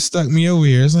 they just stuck me over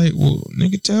here. It's like, well,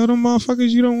 nigga, tell them motherfuckers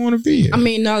you don't want to be here. I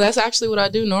mean, no, that's actually what I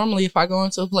do normally. If I go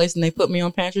into a place and they put me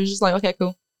on pantry, it's just like, okay,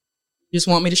 cool. You just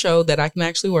want me to show that I can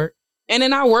actually work. And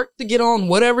then I work to get on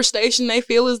whatever station they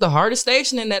feel is the hardest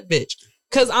station in that bitch.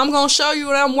 Because I'm going to show you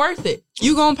that I'm worth it.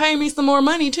 You going to pay me some more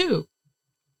money too.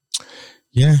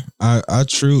 Yeah,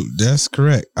 that's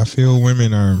correct. I feel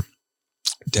women are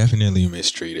definitely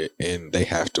mistreated and they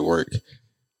have to work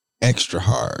extra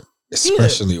hard,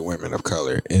 especially women of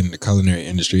color in the culinary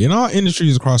industry and all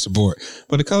industries across the board.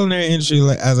 But the culinary industry,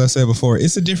 like as I said before,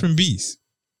 it's a different beast.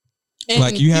 And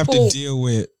like you have to deal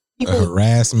with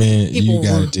harassment. You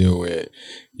got to deal with.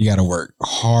 You got to work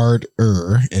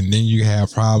harder, and then you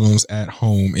have problems at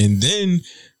home. And then,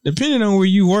 depending on where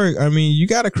you work, I mean, you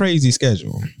got a crazy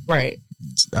schedule. Right.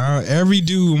 Every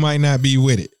dude might not be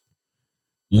with it.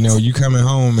 You coming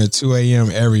home at 2 a.m.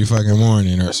 every fucking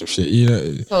morning or some shit.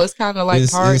 So it's kind of like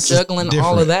hard juggling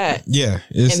all of that. Yeah,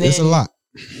 it's a lot.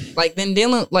 Like then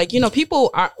dealing, people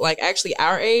are actually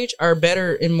our age are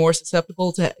better and more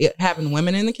susceptible to having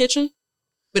women in the kitchen.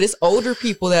 But it's older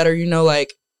people that are,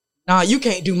 nah, you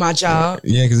can't do my job.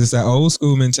 Yeah, because it's that old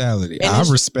school mentality. I have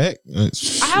respect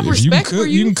for you.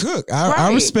 You can cook.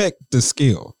 I respect the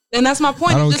skill. And that's my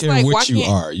point. I don't care what you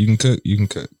are. You can cook. You can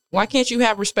cook. Why can't you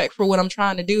have respect for what I'm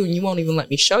trying to do and you won't even let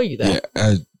me show you that?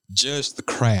 Yeah, judge the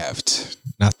craft,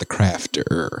 not the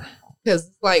crafter.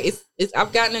 Because it's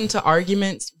I've gotten into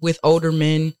arguments with older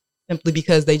men simply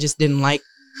because they just didn't like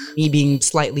me being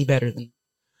slightly better than them.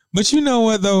 But you know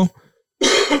what though?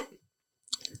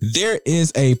 There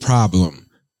is a problem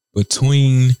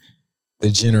between the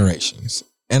generations.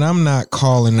 And I'm not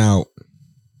calling out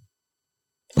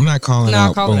boomers. Call it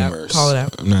out. Call it out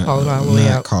all the way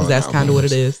out. Because that's kind of what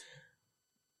it is.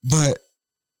 But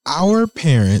our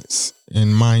parents,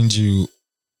 and mind you,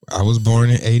 I was born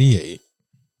in 88. I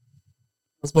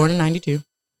was born in 92.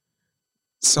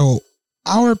 So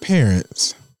our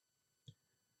parents,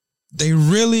 they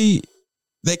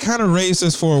kind of raised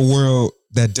us for a world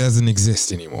that doesn't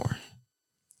exist anymore.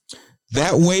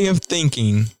 That way of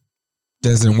thinking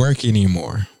doesn't work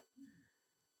anymore.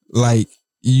 Like,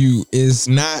 you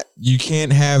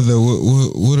can't have the,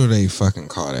 what do they fucking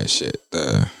call that shit?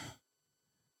 The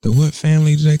what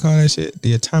family do they call that shit?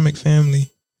 The atomic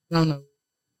family? I don't know.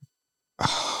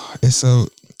 Oh, it's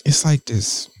like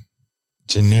this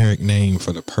generic name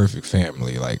for the perfect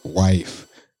family, like wife,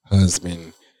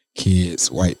 husband, kids,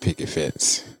 white picket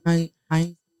fence. No.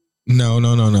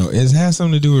 It has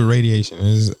something to do with radiation.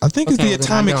 I think it's the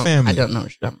atomic family. I don't know.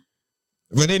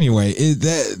 But anyway,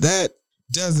 that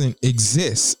doesn't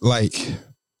exist. Like,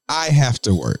 I have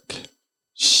to work.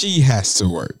 She has to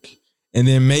work. And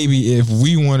then maybe if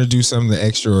we want to do something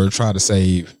extra or try to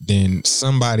save, then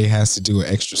somebody has to do an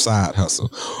extra side hustle,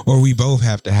 or we both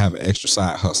have to have an extra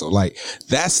side hustle. Like,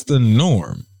 that's the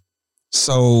norm.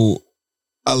 So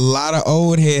a lot of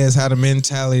old heads had a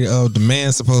mentality of the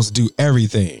man's supposed to do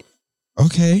everything.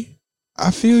 Okay,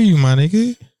 I feel you, my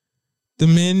nigga. The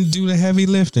men do the heavy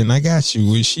lifting. I got you.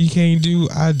 What she can't do,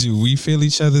 I do. We fill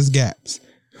each other's gaps.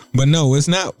 But no, it's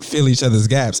not fill each other's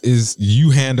gaps. It's you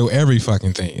handle every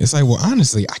fucking thing. It's like, well,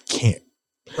 honestly, I can't.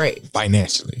 Right.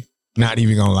 Financially. Not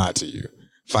even gonna lie to you.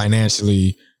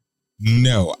 Financially,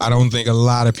 no. I don't think a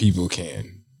lot of people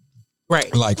can.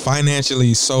 Right. Like,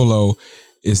 financially solo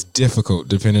is difficult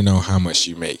depending on how much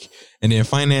you make. And then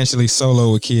financially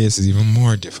solo with kids is even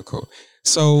more difficult.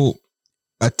 So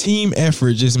a team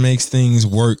effort just makes things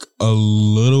work a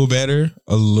little better,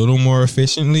 a little more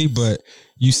efficiently, but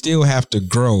you still have to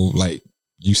grow. Like,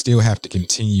 you still have to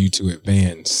continue to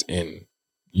advance in,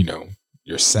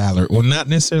 your salary. Well, not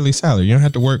necessarily salary. You don't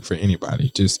have to work for anybody.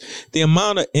 Just the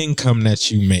amount of income that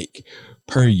you make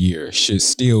per year should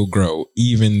still grow,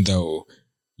 even though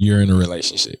you're in a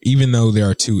relationship. Even though there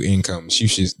are two incomes, you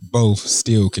should both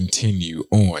still continue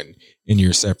on in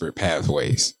your separate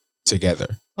pathways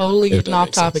together. Totally getting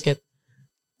off topic.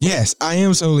 Yes, I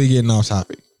am totally getting off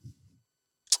topic.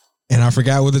 And I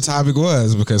forgot what the topic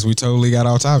was because we totally got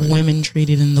off topic. Women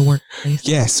treated in the workplace.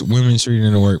 Yes, women treated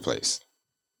in the workplace.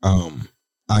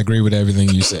 I agree with everything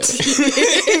you said.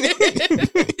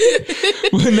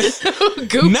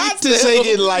 Not to take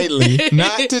it lightly.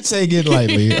 Not to take it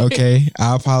lightly, okay?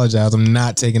 I apologize. I'm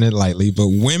not taking it lightly. But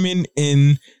women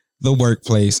in the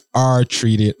workplace are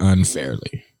treated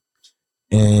unfairly.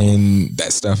 And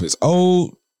that stuff is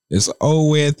old. It's an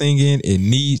old way of thinking. It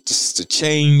needs to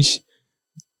change.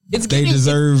 They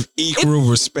deserve equal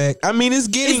respect. I mean, it's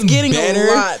getting better,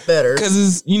 a lot better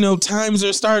because times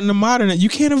are starting to modernize. You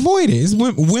can't avoid it.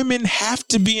 Women have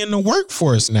to be in the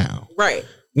workforce now. Right.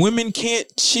 Women can't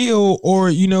chill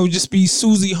or just be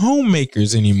Susie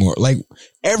homemakers anymore. Like,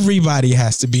 everybody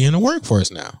has to be in the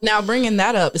workforce now. Now, bringing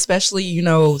that up, especially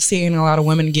seeing a lot of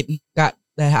women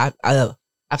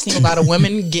I've seen a lot of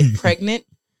women get pregnant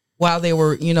while they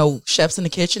were chefs in the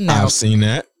kitchen. Now, I've seen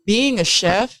that. Being a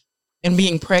chef and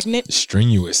being pregnant,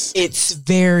 strenuous. It's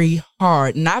very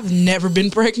hard. And I've never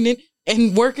been pregnant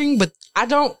and working, but I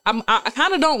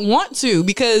kind of don't want to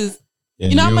because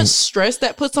you know how much stress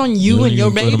that puts on you and your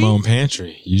baby. Put them on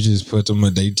pantry. You just put them.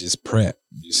 They just prep.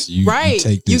 You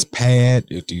take this pad,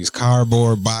 these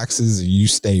cardboard boxes, and you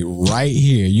stay right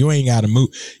here. You ain't got to move.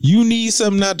 You need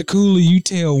something out the cooler. You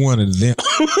tell one of them.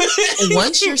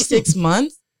 Once you're 6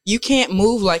 months, you can't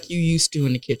move like you used to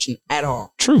in the kitchen at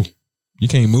all. True. You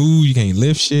can't move. You can't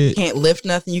lift shit. You can't lift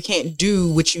nothing. You can't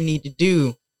do what you need to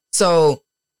do. So,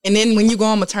 and then when you go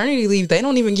on maternity leave, they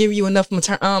don't even give you enough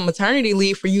maternity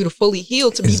leave for you to fully heal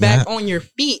to be back on your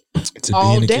feet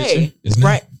all day.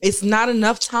 Right. It's not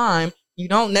enough time. You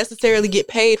don't necessarily get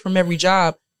paid from every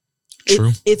job.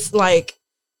 True. It's like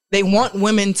they want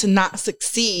women to not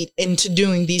succeed into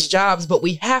doing these jobs, but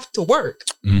we have to work.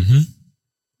 Mm-hmm.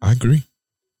 I agree.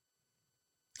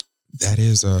 That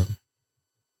is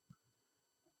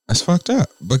that's fucked up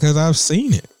because I've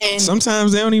seen it. And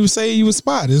sometimes they don't even say you a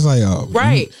spot. It's like, oh,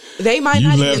 right. They might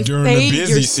not even during the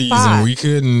busy season. Spot. We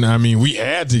couldn't. I mean, we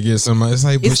had to get somebody. It's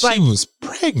like, but she was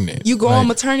pregnant. You go on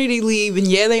maternity leave, and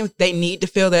they need to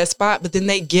fill that spot, but then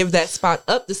they give that spot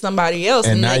up to somebody else,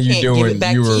 and now they can't give it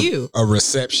back to you. A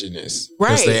receptionist, right?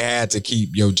 Because they had to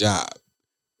keep your job.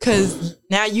 Because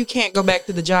now you can't go back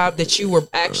to the job that you were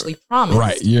actually promised.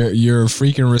 Right. You're a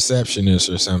freaking receptionist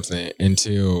or something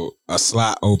until a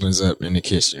slot opens up in the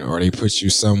kitchen, or they put you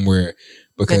somewhere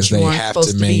because they have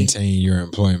to maintain your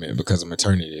employment because of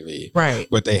maternity leave. Right.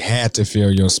 But they had to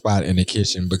fill your spot in the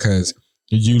kitchen because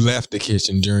you left the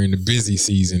kitchen during the busy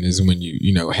season is when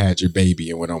you had your baby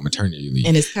and went on maternity leave.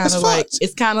 And it's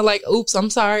kind of like, oops,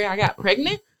 I'm sorry, I got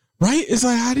pregnant. Right. It's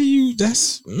like, how do you,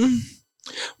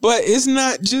 but it's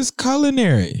not just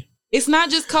culinary. It's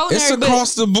not just culinary. It's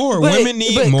across the board. Women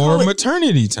need more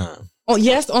maternity time. Oh,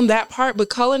 yes, on that part. But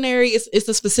culinary is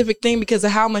a specific thing because of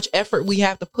how much effort we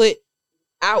have to put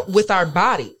out with our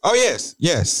body. Oh, yes.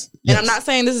 And I'm not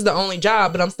saying this is the only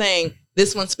job, but I'm saying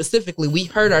this one specifically. We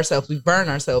hurt ourselves. We burn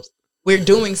ourselves. We're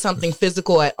doing something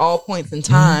physical at all points in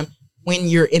time when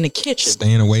you're in a kitchen.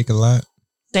 Staying awake a lot.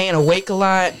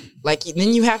 Like,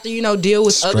 then you have to, deal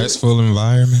with stressful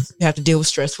environment. You have to deal with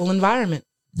stressful environment.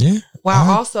 Yeah.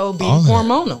 While also being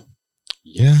hormonal.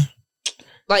 Yeah.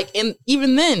 Like, and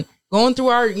even then, going through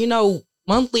our,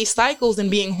 monthly cycles and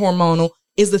being hormonal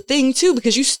is the thing too,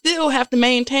 because you still have to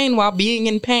maintain while being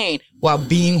in pain, while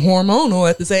being hormonal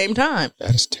at the same time.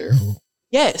 That is terrible.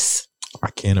 Yes.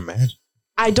 I can't imagine.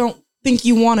 I don't think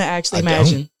you want to actually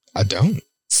imagine. I don't.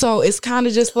 So it's kind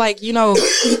of just like,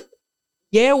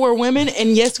 yeah, we're women,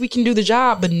 and yes, we can do the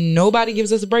job, but nobody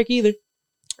gives us a break either.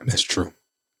 That's true.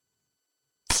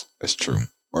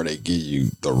 Or they give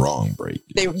you the wrong break.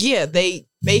 They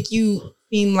make you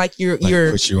seem like you're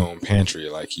put you on pantry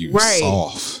like you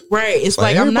soft. Right. It's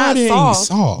like I'm not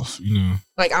soft.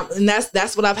 Like and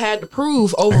that's what I've had to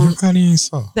prove over everybody ain't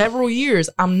soft. Several years.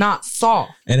 I'm not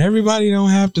soft. And everybody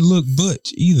don't have to look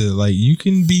butch either. Like you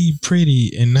can be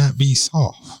pretty and not be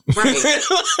soft. Right.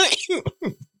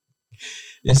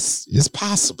 It's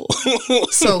possible.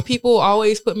 So people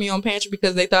always put me on pantry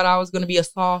because they thought I was going to be a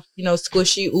soft,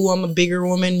 squishy. Ooh, I'm a bigger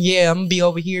woman. Yeah, I'm going to be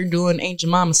over here doing Aunt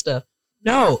Jemima stuff.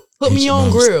 No, put me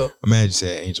on grill. Imagine you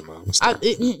said Aunt Jemima stuff.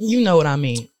 You know what I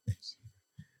mean.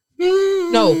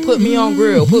 No, put me on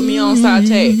grill. Put me on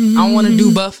saute. I want to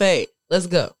do buffet. Let's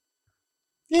go.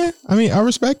 Yeah, I mean, I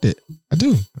respect it. I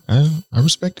do. I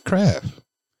respect the craft.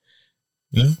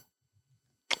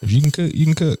 If you can cook, you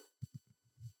can cook.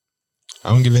 I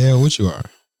don't give a hell what you are.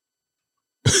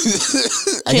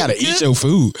 I gotta eat your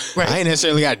food. Right. I ain't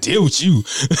necessarily gotta deal with you.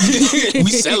 We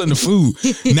selling the food,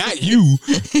 not you.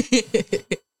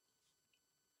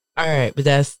 All right, but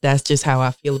that's just how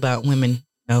I feel about women.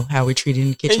 How we're treated in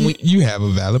the kitchen. You have a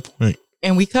valid point,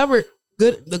 and we covered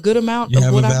the good amount. You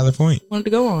have a valid point. Wanted to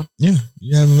go on. Yeah,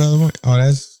 you have a valid point. Oh,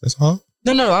 that's all.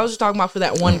 No. I was just talking about for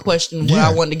that one question. What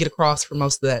I wanted to get across for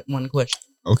most of that one question.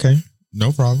 Okay,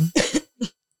 no problem.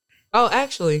 Oh,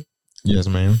 actually. Yes,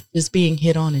 ma'am. Just being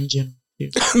hit on in general.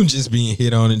 Just being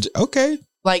hit on in okay.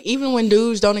 Like, even when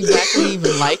dudes don't exactly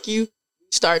even like you,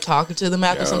 start talking to them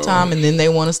after some time, and then they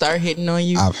want to start hitting on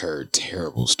you. I've heard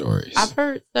terrible stories. I've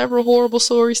heard several horrible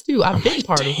stories, too. I've been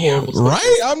part of horrible stories.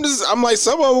 Right? I'm like,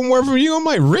 some of them were from you. I'm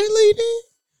like, really?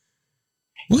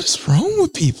 What's wrong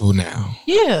with people now?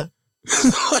 Yeah.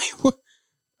 Like, what?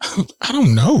 I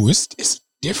don't know. It's a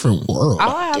different world.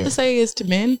 All I have to say is to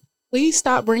men, please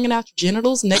stop bringing out your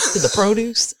genitals next to the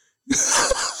produce.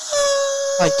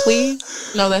 Like,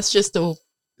 please. No, that's just a.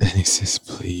 Then he says,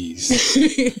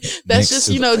 please. That's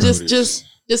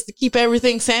just to keep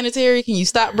everything sanitary. Can you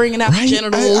stop bringing out the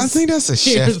genitals? I think that's a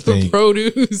chef thing.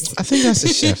 Produce. I think that's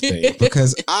a chef thing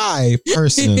because I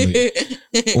personally,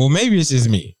 well, maybe it's just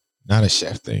me, not a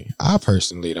chef thing. I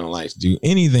personally don't like to do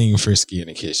anything frisky in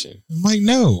the kitchen. I'm like,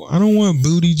 no, I don't want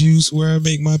booty juice where I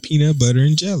make my peanut butter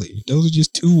and jelly. Those are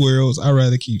just two worlds I'd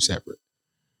rather keep separate.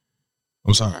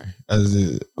 I'm sorry.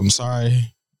 I'm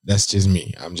sorry. That's just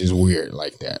me. I'm just weird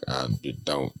like that.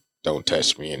 Don't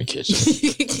touch me in the kitchen.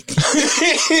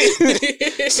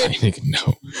 So,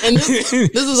 no. And this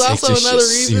is also another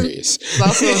reason. It's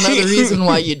also another reason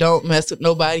why you don't mess with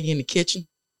nobody in the kitchen.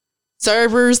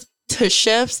 Servers to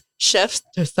chefs, chefs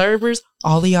to servers.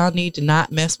 All of y'all need to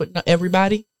not mess with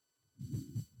everybody.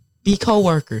 Be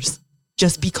co-workers.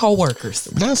 Just be co-workers.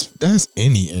 That's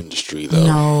any industry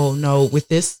though. No. With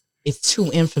this, it's too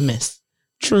infamous.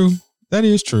 True. That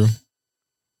is true.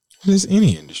 It's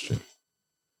any industry.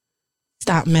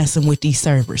 Stop messing with these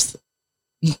servers.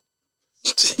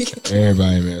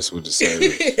 Everybody mess with the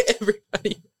servers.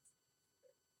 Everybody.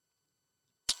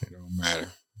 It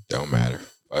don't matter.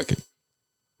 Fuck it.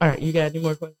 All right, you got any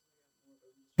more questions?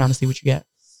 Trying to see what you got.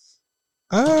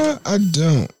 I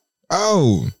don't.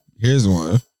 Oh, here's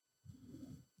one.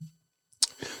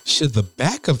 Should the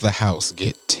back of the house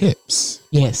get tips?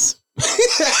 Yes.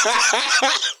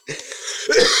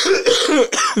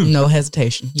 No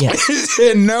hesitation. Yes.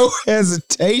 No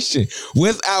hesitation.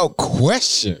 Without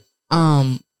question.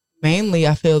 Mainly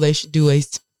I feel they should do a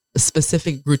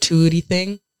specific gratuity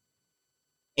thing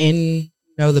in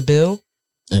the bill.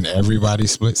 And everybody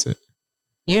splits it.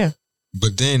 Yeah.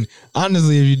 But then,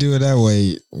 honestly, if you do it that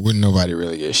way, wouldn't nobody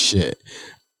really get shit.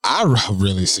 I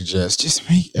really suggest just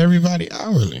make everybody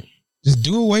hourly. Just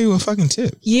do away with fucking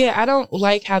tips. Yeah, I don't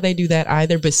like how they do that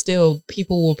either, but still,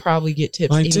 people will probably get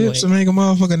tips anyway. Tips will make a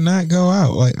motherfucker not go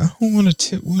out. Like, I don't want to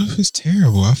tip. What if it's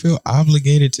terrible? I feel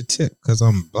obligated to tip because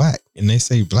I'm black. And they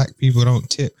say black people don't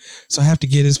tip. So I have to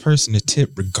get this person to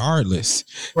tip regardless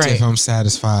if I'm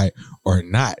satisfied or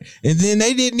not. And then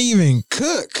they didn't even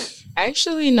cook.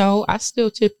 Actually, no, I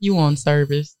still tip you on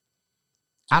service.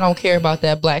 I don't care about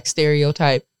that black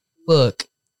stereotype. Look.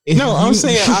 No, I'm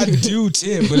saying I do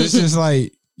tip, but it's just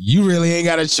like, you really ain't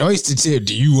got a choice to tip.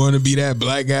 Do you want to be that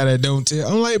black guy that don't tip?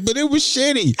 I'm like, but it was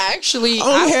shitty. Actually, I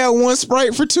only had one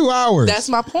Sprite for 2 hours. That's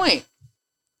my point.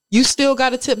 You still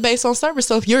got to tip based on service.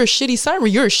 So if you're a shitty server,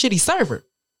 you're a shitty server.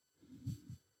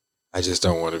 I just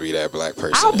don't want to be that black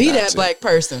person. I'll be that black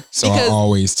person. So I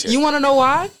always tip. You want to know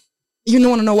why? You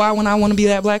want to know why when I want to be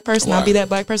that black person, I'll be that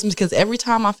black person? Because every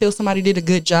time I feel somebody did a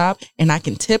good job and I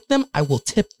can tip them, I will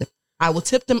tip them. I will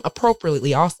tip them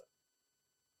appropriately also.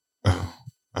 Oh,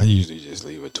 I usually just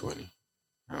leave a 20.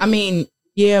 I mean,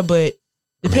 yeah, but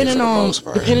depending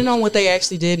on what they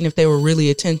actually did and if they were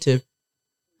really attentive,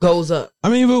 goes up. I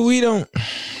mean, but we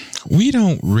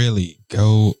don't really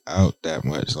go out that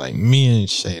much. Like me and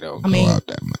Shay don't go out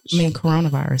that much. I mean,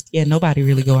 coronavirus. Yeah, nobody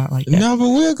really go out like that. No, but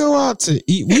we'll go out to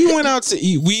eat. We went out to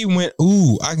eat.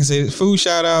 I can say this, food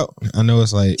shout out. I know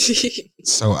it's like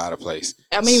so out of place.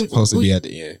 I mean, it's supposed to be at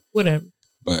the end. Whatever.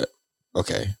 But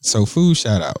okay. So food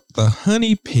shout out. The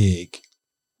Honey Pig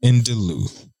in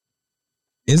Duluth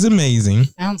is amazing.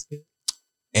 Sounds good.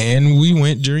 And we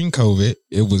went during COVID.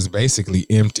 It was basically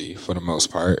empty for the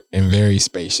most part and very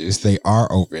spacious. They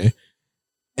are open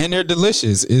and they're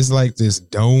delicious. It's like this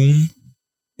dome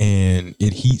and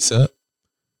it heats up.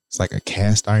 It's like a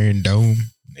cast iron dome.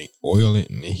 They oil it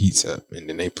and it heats up. And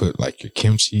then they put like your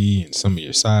kimchi and some of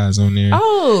your sides on there.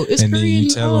 Oh, it's and Korean. Then you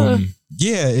tell them,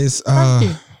 it's,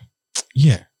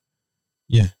 yeah.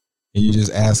 And you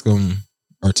just ask them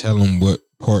or tell them what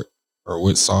pork or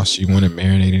what sauce you want it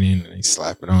marinated in, and they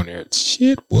slap it on there.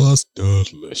 Shit was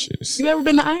delicious. You ever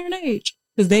been to Iron Age?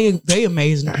 Because they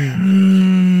amazing. I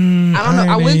don't know.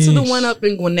 I went to the one up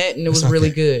in Gwinnett, and it was really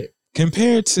good.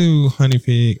 Compared to Honey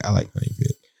Pig, I like Honey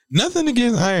Pig. Nothing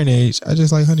against Iron Age. I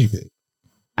just like Honey Pig.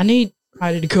 I need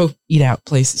somebody to go eat out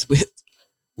places with.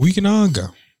 We can all go.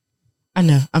 I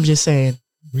know. I'm just saying.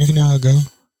 We can all go.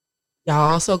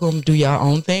 Y'all also gonna do your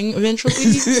own thing eventually.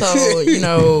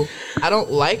 So, I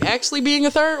don't like actually being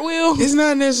a third wheel. It's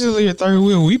not necessarily a third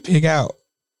wheel. We pick out.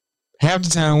 Half the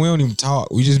time we don't even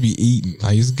talk. We just be eating.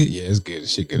 Like, it's good. Yeah, it's good.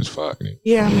 Shit good as fuck.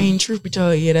 Yeah, I mean, truth be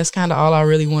told, that's kind of all I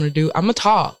really want to do. I'm gonna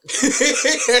talk.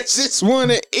 I just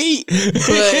want to eat.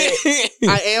 But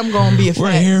I am gonna be a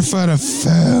We're here for the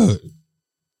food.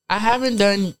 I haven't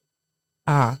done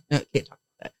no, can't talk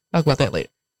about that. Talk about that later.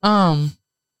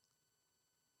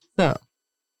 So,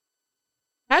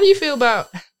 how do you feel about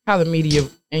how the media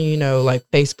and, like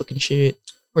Facebook and shit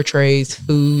portrays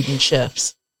food and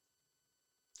chefs?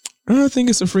 I don't think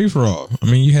it's a free-for-all. I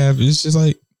mean, it's just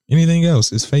like anything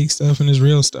else. It's fake stuff and it's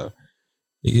real stuff.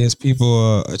 It gives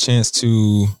people a chance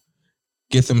to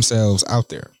get themselves out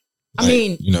there.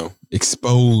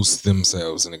 Expose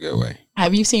themselves in a good way.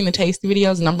 Have you seen the Tasty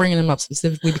videos? And I'm bringing them up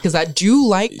specifically because I do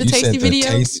like the Tasty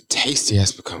videos. Tasty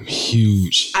has become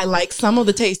huge. I like some of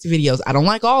the Tasty videos. I don't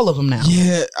like all of them now.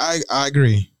 Yeah, I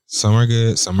agree. Some are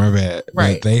good, some are bad.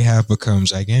 Right. But they have become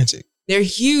gigantic. They're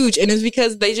huge. And it's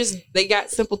because they got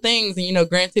simple things. And,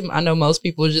 granted, I know most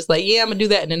people are just like, yeah, I'm going to do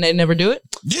that. And then they never do it.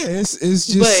 Yeah, it's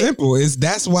just simple.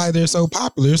 That's why they're so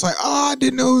popular. It's like, I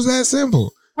didn't know it was that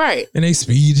simple. Right. And they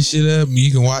speed the shit up. You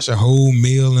can watch a whole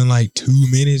meal in like 2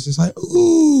 minutes. It's like,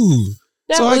 ooh.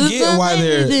 So I get why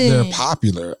they're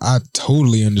popular. I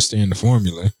totally understand the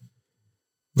formula.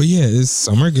 But yeah,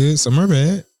 some are good, some are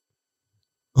bad.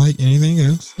 Like anything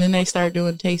else. Then they start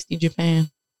doing Tasty Japan.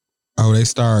 Oh, they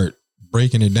start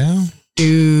breaking it down?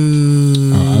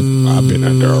 Dude. I've been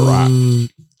under a rock.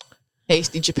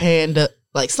 Tasty Japan,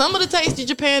 like some of the Tasty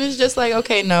Japan is just like,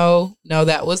 okay, no,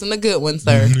 that wasn't a good one,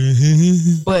 sir.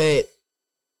 But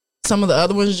some of the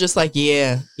other ones are just like,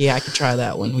 yeah, I can try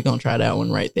that one. We're going to try that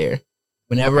one right there.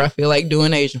 Whenever I feel like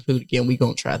doing Asian food again, we're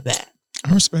going to try that.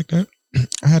 I respect that.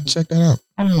 I had to check that out.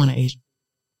 I don't want Asian.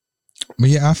 But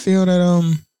yeah, I feel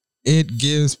that it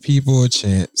gives people a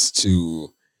chance to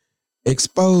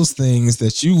expose things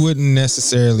that you wouldn't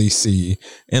necessarily see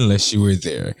unless you were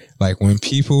there. Like when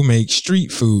people make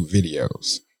street food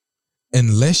videos,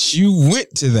 unless you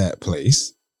went to that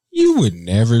place, you would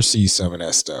never see some of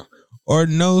that stuff or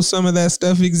know some of that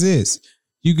stuff exists.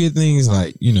 You get things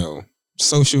like,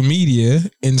 social media,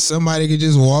 and somebody could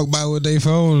just walk by with their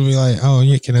phone and be like, oh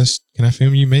yeah, can I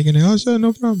film you making it? Oh sure,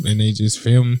 no problem. And they just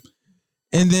film,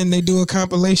 and then they do a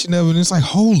compilation of it, and it's like,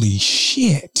 holy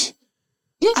shit,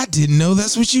 I didn't know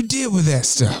that's what you did with that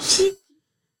stuff.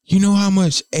 You know how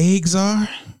much eggs are?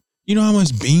 You know how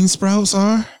much bean sprouts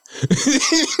are?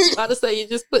 About to say, you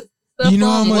just put stuff you know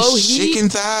how on much low chicken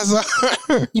heat. thighs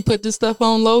are? You put this stuff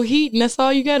on low heat, and that's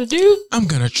all you got to do. I'm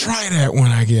gonna try that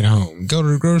when I get home. Go to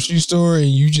the grocery store and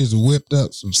you just whipped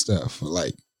up some stuff for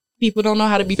like. People don't know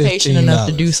how to be patient enough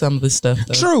to do some of this stuff,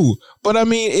 though. True, but I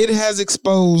mean, it's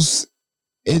exposed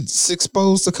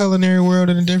the culinary world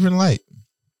in a different light.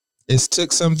 It's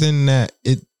took something that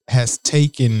it has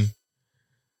taken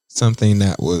something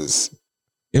that was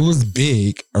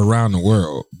big around the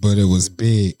world, but it was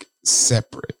big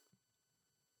separate.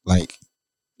 Like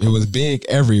it was big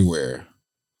everywhere.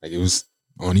 Like it was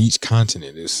on each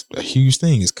continent. It's a huge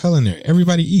thing. It's culinary.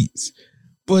 Everybody eats,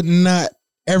 but not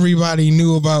everybody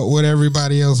knew about what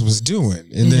everybody else was doing.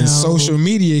 And then social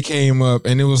media came up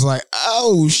and it was like,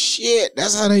 oh shit,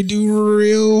 that's how they do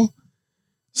real.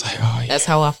 It's like, oh yeah. That's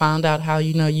how I found out how,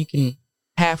 you can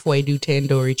halfway do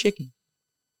tandoori chicken.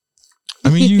 I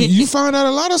mean, you find out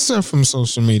a lot of stuff from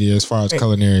social media as far as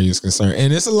culinary is concerned.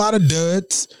 And it's a lot of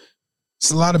duds. It's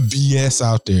a lot of BS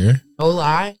out there. No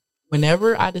lie.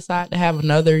 Whenever I decide to have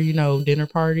another, dinner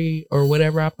party or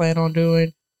whatever I plan on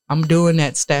doing, I'm doing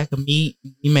that stack of meat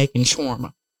and making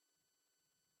shawarma.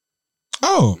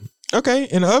 Oh, okay.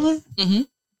 In the oven?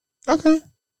 Mm-hmm. Okay.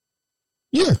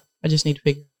 Yeah. I just need to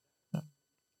figure it out.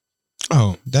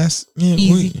 Oh, that's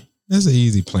easy. That's an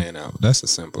easy plan out. That's a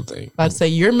simple thing. I'd say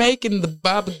you're making the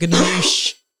baba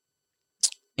ganoush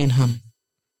and hummus.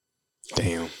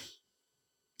 Damn.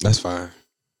 That's fine.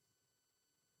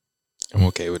 I'm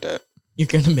okay with that. You're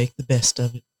going to make the best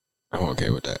of it. I'm okay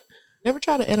with that. You ever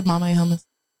try the edamame hummus?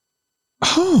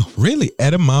 Oh, really?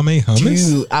 Edamame hummus?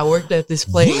 Dude, I worked at this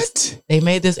place. What? They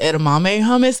made this edamame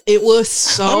hummus. It was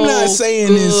so I'm not saying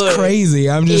good. It's crazy.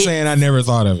 I'm just saying I never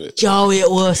thought of it. Yo, it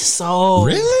was so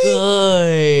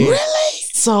good. Really?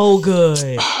 So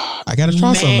good. I got to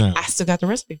try some now. I still got the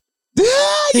recipe.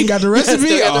 You got the recipe?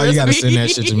 You got to send that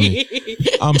shit to me.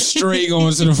 I'm straight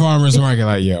going to the farmer's market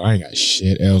like, yo, I ain't got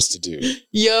shit else to do.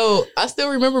 Yo, I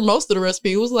still remember most of the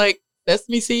recipe. It was like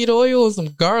sesame seed oil and some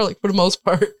garlic for the most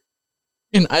part.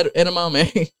 And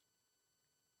edamame.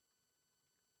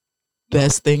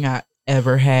 Best thing I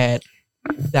ever had.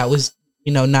 That was,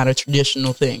 not a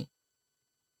traditional thing.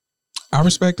 I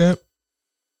respect that.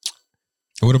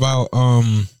 What about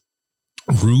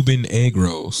Reuben egg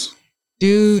rolls?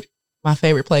 Dude, my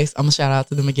favorite place. I'm gonna shout out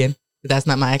to them again. That's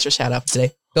not my extra shout out for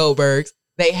today. Goldberg's.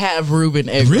 They have Reuben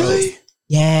egg rolls. Really?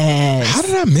 Yes. How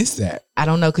did I miss that? I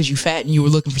don't know, because you fat and you were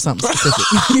looking for something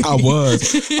specific. I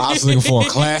was looking for a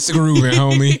classic Reuben,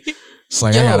 homie. It's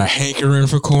like, I got a hankering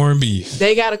for corned beef.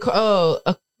 They got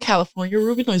a California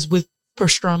Reuben is with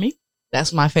pastrami.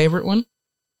 That's my favorite one.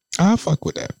 I fuck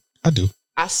with that. I do.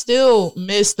 I still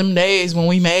miss them days when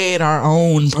we made our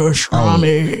own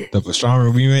pastrami. The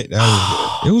pastrami we made,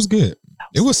 it was good.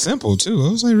 It was simple too. I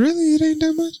was like, really? It ain't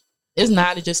that much? It's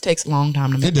not. It just takes a long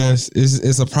time to make. It does.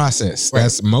 It's a process. Right.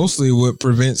 That's mostly what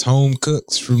prevents home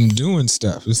cooks from doing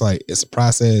stuff. It's like, it's a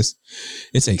process.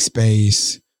 It takes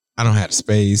space. I don't have the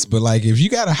space. But like, if you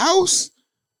got a house,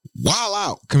 wild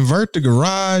out. Convert the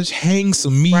garage, hang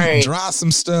some meat, dry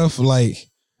some stuff. Like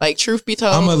truth be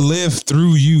told, I'm going to live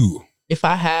through you. If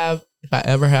I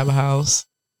ever have a house,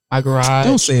 my garage.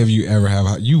 Don't say if you ever have a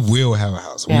house. You will have a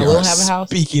house. Yeah, we will have a house.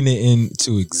 Speaking it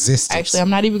into existence. Actually, I'm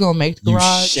not even going to make the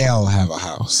garage. You shall have a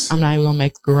house. I'm not even going to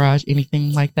make the garage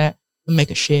anything like that. I'm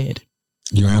make a shed.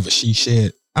 You don't have a she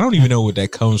shed? I don't even know what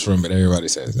that comes from, but everybody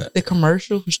says that. The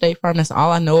commercial for State Farm, that's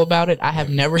all I know about it. I have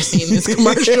never seen this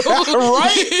commercial.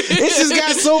 Right? It just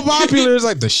got so popular. It's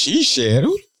like the she shed.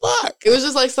 Who the fuck? It was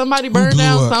just like somebody burned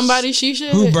down somebody's she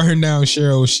shed. Who burned down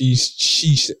Cheryl she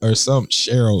or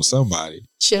Cheryl somebody?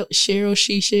 Cheryl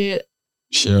she shed.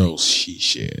 Cheryl's she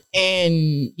shed.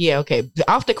 And yeah, okay.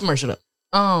 Off the commercial up.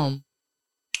 I'm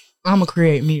gonna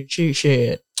create me a she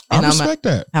shed. And I respect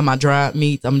that. Have my dried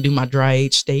meats. I'm gonna do my dry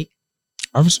aged steak.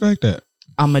 I respect that.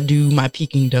 I'm gonna do my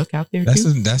Peking duck out there. That's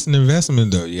an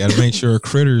investment though. You got to make sure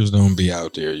critters don't be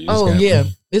out there.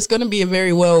 It's gonna be a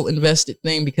very well invested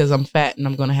thing because I'm fat and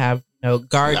I'm gonna have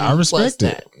garden. I respect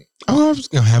it. Oh, I was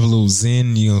gonna have a little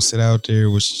zen. You gonna sit out there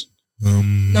with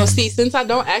No, see, since I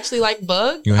don't actually like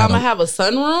bugs, I'm gonna have a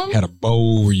sunroom. Had a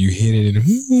bowl where you hit it,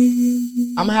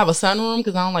 and I'm gonna have a sunroom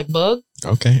because I don't like bugs.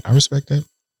 Okay, I respect that.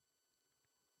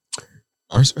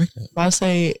 I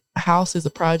say house is a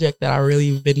project that I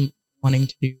really been wanting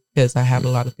to do because I have a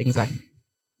lot of things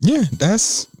Yeah,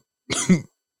 that's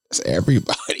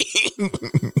everybody.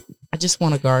 I just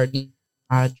want a garden,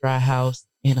 a dry house,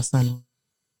 and a sunroom.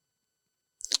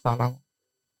 That's all I want.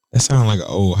 That sounds like an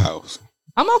old house.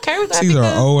 I'm okay with that. It's either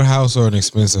an old house or an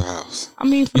expensive house. I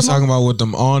mean, you talking about with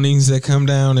them awnings that come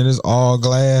down and it's all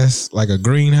glass, like a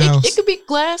greenhouse? It could be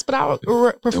glass, but I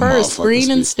would prefer a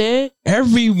screen instead.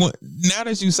 Everyone, now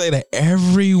that you say that,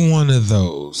 every one of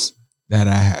those that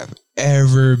I have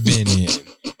ever been in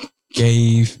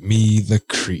gave me the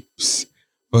creeps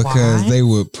because they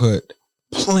would put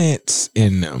plants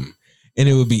in them. And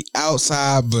it would be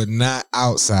outside, but not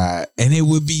outside. And it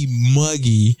would be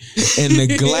muggy. And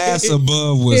the glass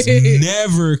above was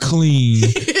never clean.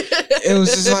 It was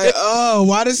just like, oh,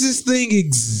 why does this thing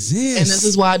exist? And this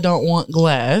is why I don't want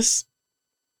glass.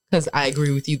 Because I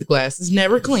agree with you. The glass is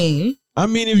never clean. I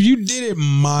mean, if you did it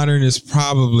modern, it's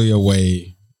probably a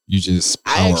way you just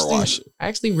wash it. I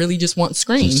actually really just want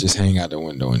screens. Just hang out the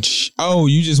window and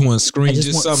you just want screens.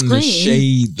 Just something to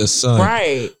shade the sun.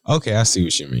 Right. Okay, I see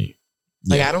what you mean.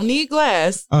 Like, I don't need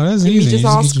glass. Oh, that's easy. Just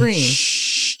all screen.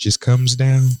 Just comes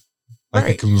down like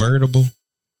a convertible.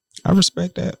 I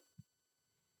respect that.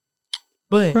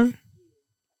 But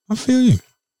I feel you.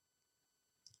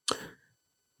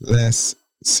 Let's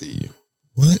see.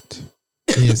 What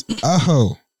is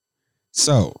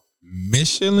so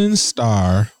Michelin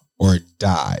star or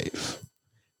dive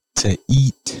to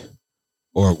eat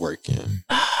or work in?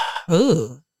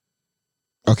 Ooh.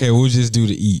 Okay, we'll just do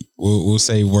the eat. We'll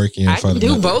say work in. I can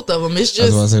do both of them. It's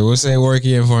just we'll say work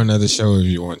in for another show if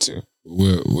you want to.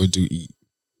 We'll do eat.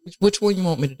 Which one you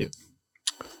want me to do?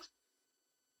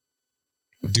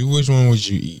 Do which one would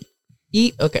you eat?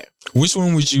 Eat, okay. Which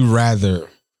one would you rather?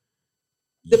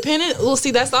 Well,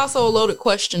 see, that's also a loaded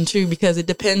question too because it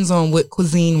depends on what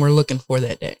cuisine we're looking for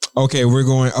that day. Okay,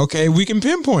 we can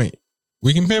pinpoint.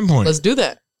 Let's do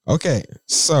that. Okay,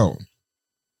 so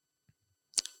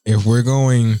if we're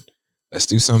going, let's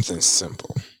do something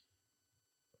simple.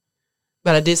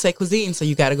 But I did say cuisine, so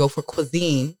you got to go for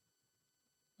cuisine.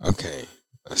 Okay,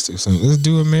 let's do something. Let's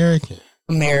do American.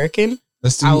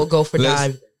 I will go for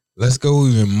dive. Let's go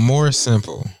even more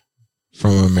simple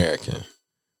from American.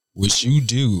 Would you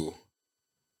do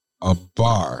a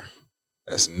bar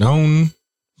that's known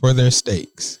for their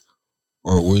steaks,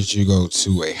 or would you go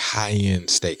to a high-end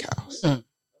steakhouse?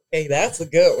 Hey, that's a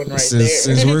good one there.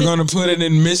 Since we're going to put it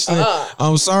in Michelin,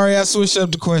 I'm sorry I switched up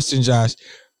the question, Josh,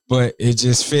 but it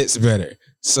just fits better.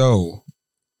 So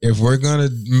if we're gonna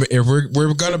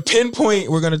pinpoint,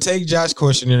 we're gonna take Josh's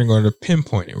question and we're going to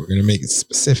pinpoint it. We're going to make it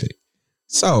specific.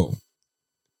 So,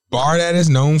 bar that is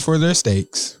known for their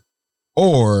steaks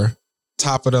or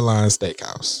top of the line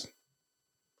steakhouse.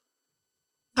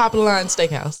 Top of the line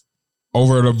steakhouse.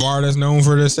 Over the bar that's known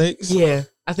for their steaks? Yeah.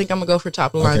 I think I'm going to go for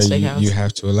top of the line steakhouse. You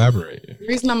have to elaborate. The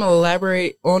reason I'm going to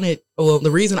elaborate on it, well,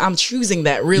 the reason I'm choosing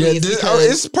that really is because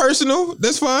it's personal.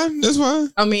 That's fine.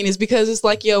 I mean, it's because it's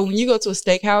like, when you go to a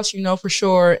steakhouse, you know for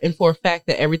sure and for a fact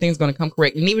that everything's going to come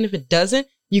correct. And even if it doesn't,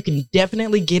 you can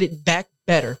definitely get it back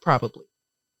better, probably.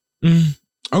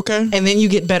 Okay. And then you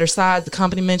get better sides, the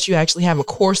accompaniments. You actually have a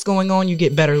course going on. You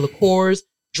get better liqueurs,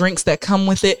 drinks that come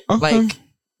with it. Okay. Like,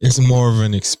 it's more of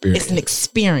an experience. It's an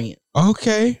experience.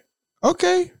 Okay,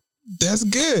 that's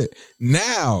good.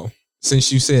 Now,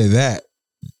 since you said that,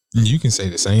 you can say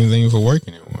the same thing for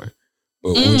working in one.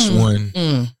 But which one?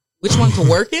 Which one for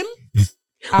working?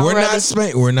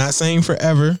 We're not saying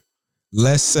forever.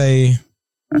 Let's say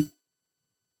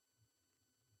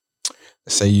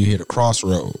you hit a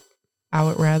crossroad. I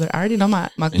would rather. I already know my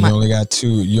you only got 2.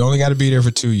 You only got to be there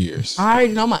for 2 years. I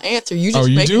already know my answer. You just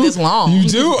making this long. You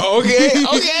do? Okay.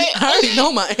 I already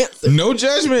know my answer. No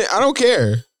judgment. I don't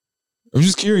care. I'm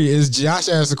just curious. Josh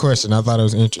asked a question. I thought it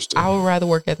was interesting. I would rather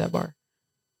work at that bar.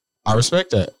 I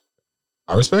respect that.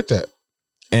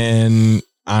 And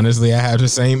honestly, I have the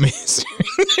same answer.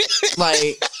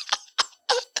 I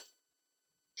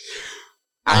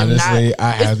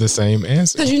have the same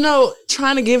answer. Because,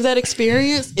 trying to give that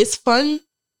experience, it's fun.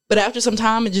 But after some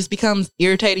time, it just becomes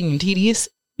irritating and tedious.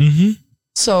 Mm-hmm.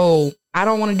 So I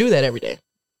don't want to do that every day.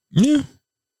 Yeah.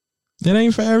 It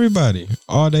ain't for everybody.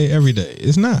 All day, every day.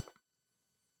 It's not.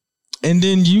 And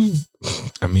then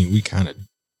we kind of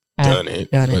done it.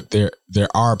 But there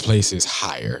are places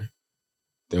higher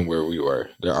than where we were.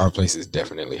 There are places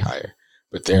definitely higher.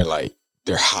 But they're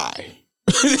high.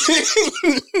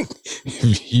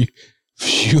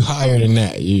 If you higher than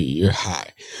that, you're high.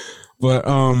 But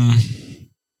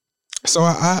so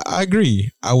I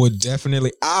agree.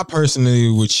 I personally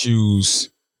would choose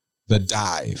the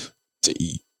dive to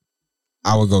eat.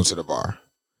 I would go to the bar.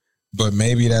 But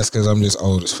maybe that's because I'm just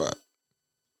old as fuck.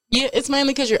 Yeah, it's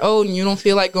mainly because you're old and you don't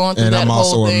feel like going through and that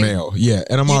whole thing. And I'm also a male. Yeah,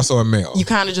 and I'm also a male. You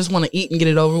kind of just want to eat and get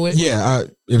it over with. Yeah,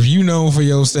 if you know for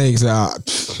your steaks,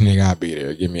 nigga, I'll be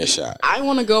there. Give me a shot. I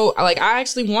want to go. Like, I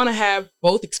actually want to have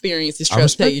both experiences.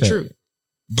 Trust, tell you the truth.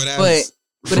 But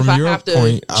from your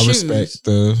point, I respect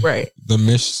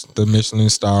the Michelin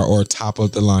star or top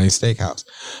of the line steakhouse.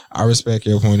 I respect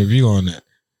your point of view on that,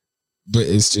 but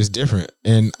it's just different.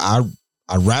 And I'd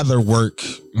rather work.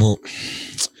 Well,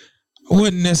 I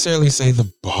wouldn't necessarily say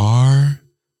the bar,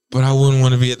 but I wouldn't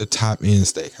want to be at the top end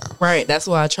steakhouse. Right. That's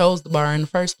why I chose the bar in the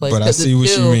first place. But I see what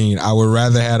you mean. I would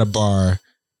rather have a bar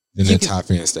than a top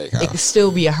end steakhouse. It could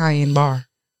still be a high end bar.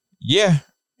 Yeah.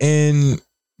 And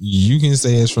you can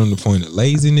say it's from the point of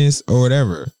laziness or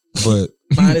whatever. But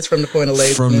mine is from the point of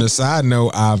laziness. From the side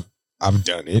note, I've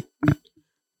done it.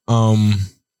 And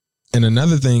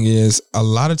another thing is, a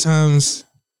lot of times,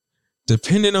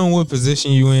 depending on what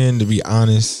position you in, to be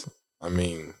honest, I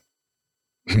mean,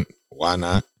 why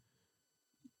not?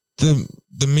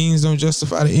 The means don't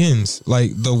justify the ends.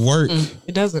 Like, the work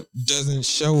it doesn't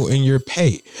show in your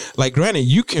pay. Like, granted,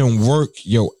 you can work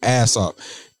your ass off.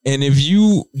 And if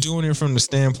you doing it from the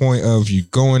standpoint of you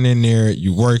going in there,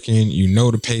 you working, you know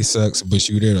the pay sucks, but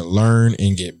you there to learn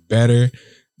and get better,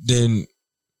 then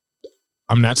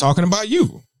I'm not talking about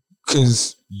you.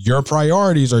 Because your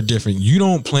priorities are different. You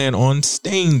don't plan on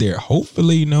staying there.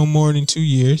 Hopefully no more than 2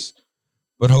 years.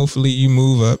 But hopefully you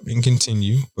move up and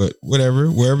continue. But whatever,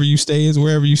 wherever you stay is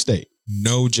wherever you stay.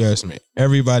 No judgment.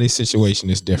 Everybody's situation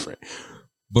is different.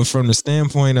 But from the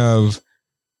standpoint of,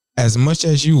 as much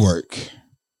as you work,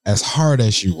 as hard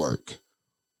as you work,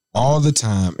 all the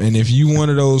time, and if you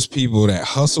one of those people that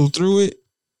hustle through it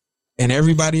and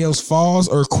everybody else falls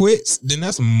or quits, then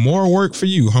that's more work for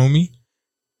you, homie.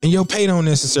 And your pay don't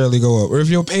necessarily go up. Or if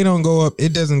your pay don't go up,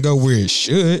 it doesn't go where it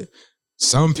should.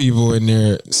 Some people in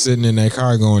there sitting in their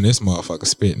car going, this motherfucker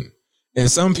spitting. And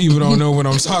some people don't know what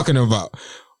I'm talking about.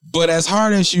 But as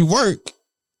hard as you work,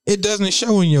 it doesn't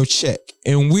show in your check.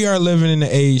 And we are living in an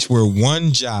age where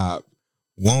one job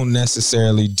won't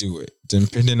necessarily do it,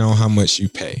 depending on how much you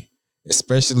pay,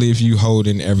 especially if you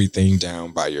holding everything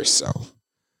down by yourself.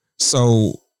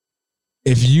 So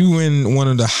if you in one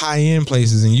of the high end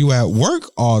places and you at work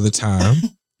all the time,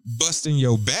 busting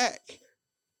your back,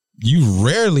 you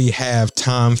rarely have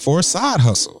time for a side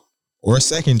hustle or a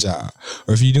second job.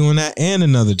 Or if you're doing that and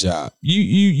another job,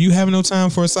 you have no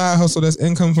time for a side hustle that's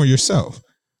income for yourself.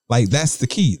 Like, that's the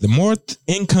key. The more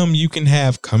income you can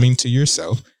have coming to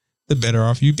yourself, the better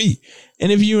off you be.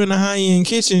 And if you're in a high end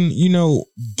kitchen, you know,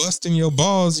 busting your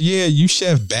balls, yeah, you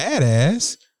chef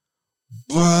badass,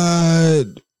 but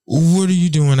what are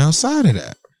you doing outside of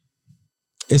that?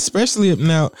 Especially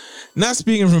now, not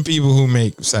speaking from people who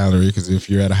make salary, because if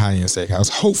you're at a high-end steakhouse,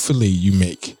 hopefully you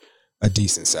make a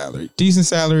decent salary. Decent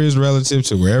salary is relative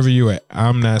to wherever you at.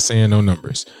 I'm not saying no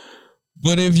numbers.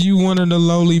 But if you one of the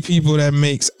lowly people that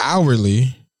makes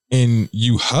hourly and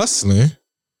you hustling,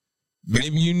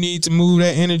 maybe you need to move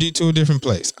that energy to a different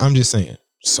place. I'm just saying.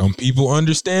 Some people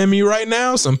understand me right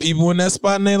now. Some people in that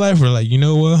spot in their life are like, you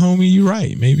know what, homie, you're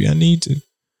right. Maybe I need to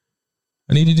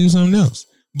do something else.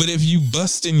 But if you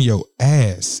busting your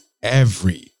ass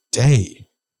every day,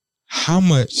 how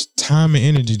much time and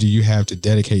energy do you have to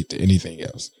dedicate to anything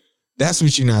else? That's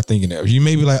what you're not thinking of. You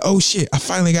may be like, oh shit, I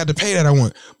finally got the pay that I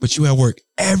want. But you at work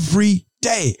every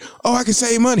day. Oh, I can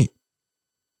save money.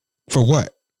 For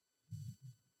what?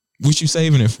 What you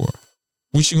saving it for?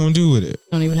 What you gonna do with it?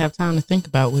 Don't even have time to think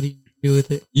about what you do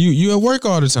with it. You at work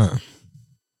all the time.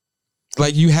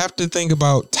 Like, you have to think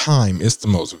about time. It's the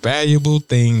most valuable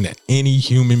thing that any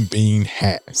human being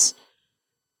has.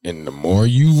 And the more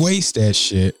you waste that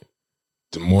shit,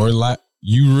 the more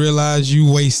you realize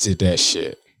you wasted that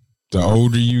shit. The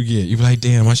older you get, you be like,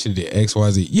 damn, I should have did X,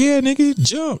 Y, Z. Yeah, nigga,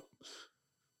 jump.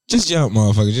 Just jump,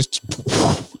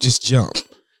 motherfucker. Just jump.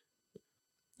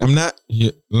 I'm not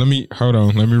here. Let me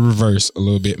reverse a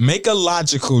little bit. Make a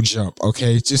logical jump,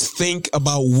 okay? Just think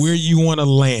about where you want to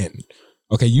land.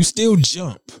 Okay, you still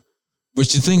jump,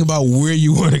 but you think about where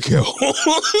you want to go.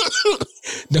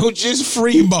 Don't just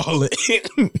free ball it.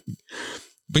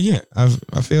 But yeah, I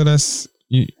feel that's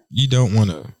you don't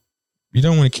want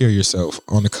to kill yourself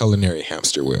on the culinary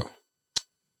hamster wheel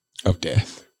of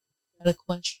death. Got a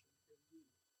question.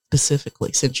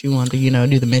 specifically, since you wanted to,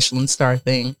 do the Michelin star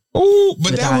thing? Oh,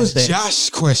 but that was Josh's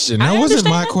question. That wasn't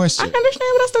my question. I understand,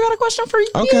 but I still got a question for you.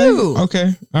 Okay. All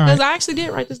right. Because I actually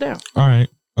did write this down. All right.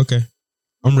 Okay.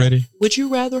 I'm ready. Would you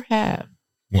rather have,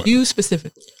 what? You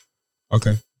specifically,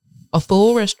 okay, a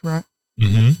full restaurant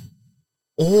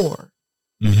or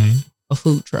a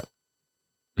food truck?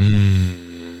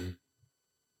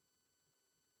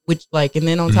 Which, and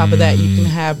then on top of that, you can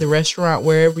have the restaurant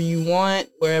wherever you want,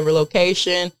 wherever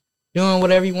location, doing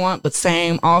whatever you want, but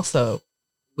same also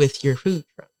with your food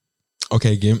truck.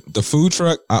 Okay, the food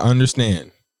truck, I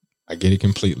understand. I get it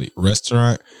completely.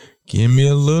 Restaurant, give me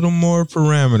a little more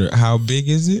parameter. How big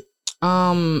is it?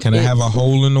 Can I have a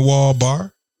hole in the wall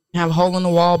bar? Have a hole in the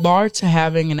wall bar to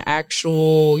having an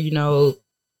actual,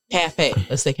 cafe.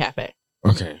 Let's say cafe.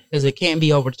 Okay. Because it can't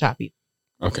be over the top either.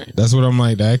 Okay. That's what I'm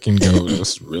like. That can go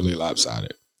just really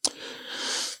lopsided.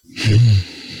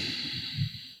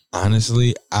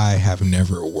 Honestly, I have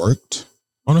never worked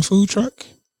on a food truck,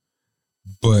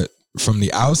 but from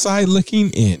the outside looking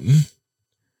in,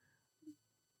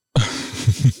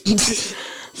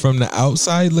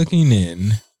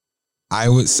 I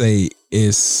would say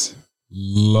it's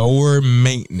lower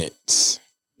maintenance.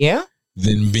 Yeah.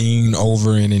 Than being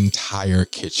over an entire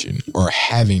kitchen or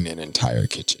having an entire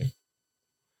kitchen.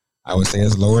 I would say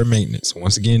it's lower maintenance.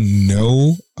 Once again,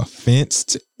 no offense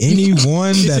to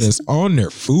anyone that is on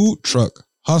their food truck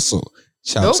hustle.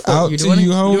 Shouts out to you,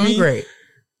 homie. You're doing great.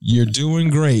 You're doing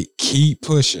great. Keep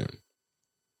pushing.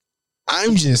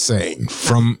 I'm just saying,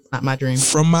 not my dream.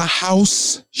 From my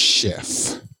house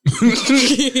chef,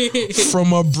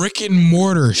 from a brick and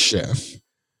mortar chef,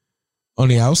 on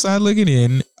the outside looking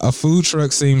in, a food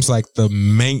truck seems like the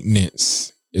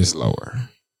maintenance is lower.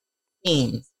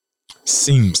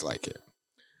 Seems like it.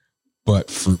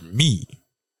 But for me,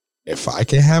 if I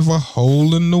can have a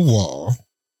hole in the wall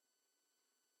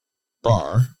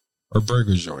bar or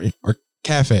burger joint or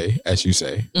cafe, as you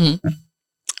say,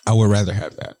 I would rather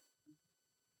have that.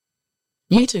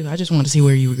 Me too. I just wanted to see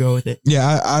where you would go with it.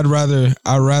 Yeah, I'd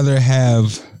rather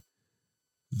have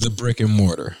the brick and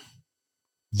mortar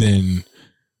than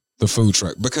the food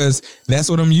truck, because that's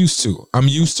what I'm used to. I'm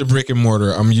used to brick and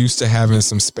mortar. I'm used to having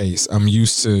some space. I'm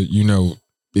used to,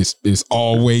 it's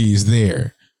always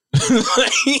there.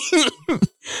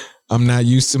 I'm not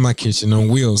used to my kitchen on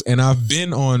wheels. And I've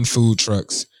been on food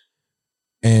trucks,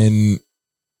 and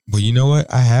you know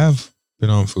what? I have been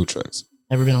on food trucks.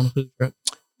 Ever been on a food truck?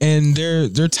 And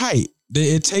they're tight.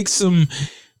 It takes some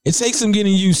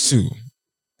getting used to,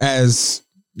 as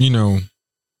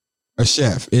a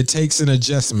chef. It takes an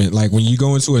adjustment. Like when you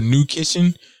go into a new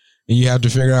kitchen and you have to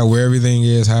figure out where everything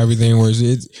is, how everything works.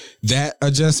 It's that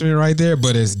adjustment right there,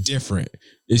 but it's different.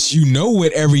 It's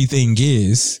what everything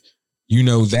is.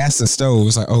 That's a stove.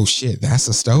 It's like, oh shit, that's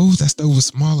a stove? That stove is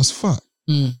small as fuck.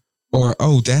 Or,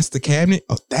 oh, that's the cabinet.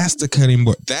 Oh, that's the cutting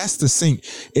board. That's the sink.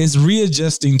 It's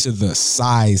readjusting to the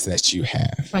size that you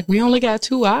have. Like we only got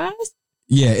 2 eyes?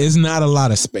 Yeah, it's not a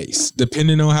lot of space.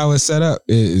 Depending on how it's set up,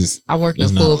 I worked in a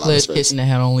full-fledged kitchen that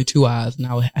had only 2 eyes, and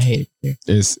I hate it.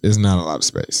 It's not a lot of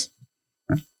space.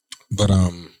 But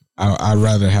I'd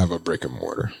rather have a brick and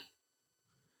mortar.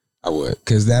 I would,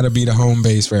 because that'll be the home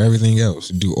base for everything else.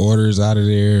 Do orders out of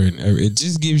there, and it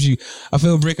just gives you. I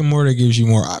feel brick and mortar gives you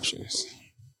more options.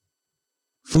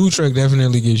 Food truck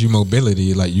definitely gives you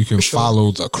mobility. Like you can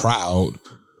follow the crowd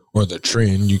or the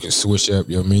trend. You can switch up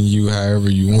your menu however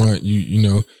you want.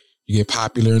 You get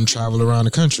popular and travel around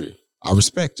the country. I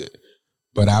respect it.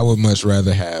 But I would much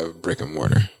rather have brick and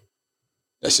mortar.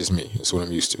 That's just me. That's what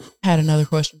I'm used to. I had another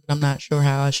question, but I'm not sure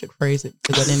how I should phrase it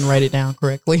because I didn't write it down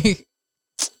correctly.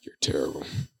 You're terrible.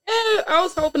 Yeah, I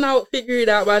was hoping I would figure it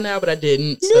out by now, but I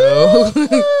didn't. So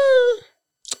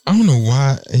I don't know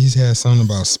why he's had something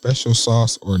about special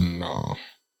sauce or no.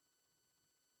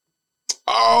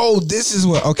 Oh, this is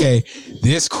what. Okay,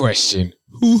 this question.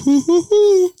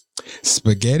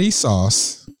 Spaghetti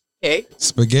sauce. Okay.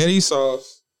 Spaghetti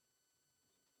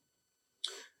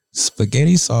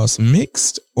sauce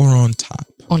mixed or on top?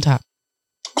 On top.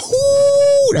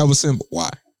 Ooh, that was simple. Why?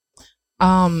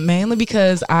 Mainly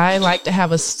because I like to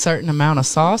have a certain amount of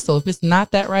sauce. So if it's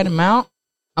not that right amount,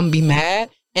 I'm gonna be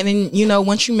mad. And then,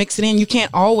 once you mix it in, you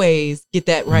can't always get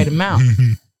that right amount.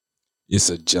 It's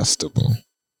adjustable.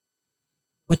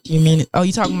 What do you mean? Oh,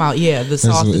 you talking about, the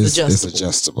sauce is adjustable. It's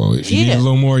adjustable. If you need a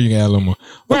little more, you can add a little more.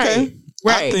 Okay.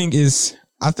 Right. I think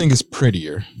it's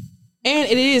prettier. And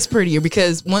it is prettier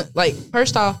because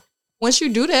first off, once you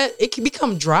do that, it can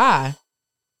become dry.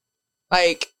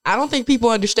 Like, I don't think people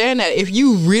understand that. If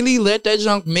you really let that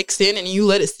junk mix in and you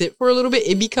let it sit for a little bit,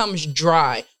 it becomes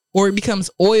dry or it becomes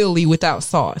oily without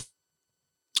sauce.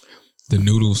 The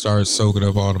noodle starts soaking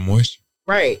up all the moisture.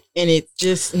 Right. And it's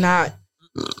just not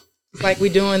it's like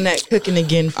we're doing that cooking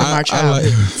again from our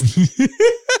childhood.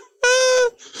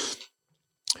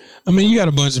 I mean, you got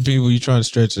a bunch of people, you try to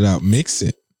stretch it out, mix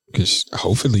it, because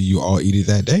hopefully you all eat it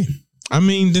that day. I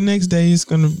mean, the next day it's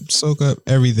going to soak up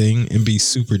everything and be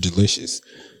super delicious.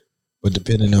 But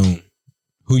depending on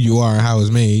who you are and how it's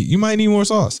made, you might need more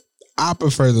sauce. I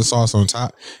prefer the sauce on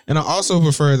top. And I also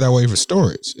prefer it that way for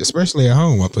storage, especially at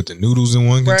home. I put the noodles in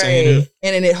one container.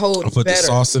 And then it holds I put better. the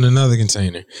sauce in another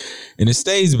container. And it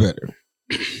stays better.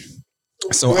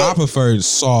 So I prefer the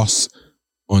sauce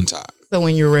on top. So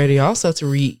when you're ready also to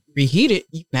reheat it,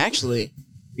 you can actually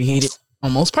reheat it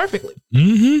almost perfectly.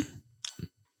 Mm-hmm.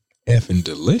 Effing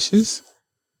delicious.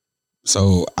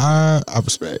 So I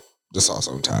respect the sauce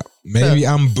on top. Maybe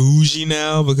I'm bougie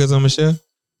now because I'm a chef,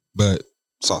 but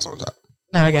sauce on top.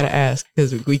 Now I gotta ask,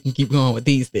 because we can keep going with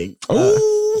these things.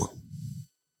 So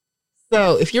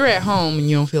if you're at home and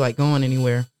you don't feel like going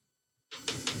anywhere,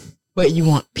 but you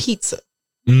want pizza,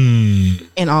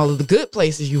 and all of the good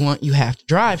places you want, you have to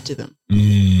drive to them.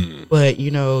 But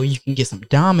you can get some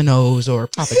Domino's or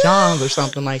Papa John's or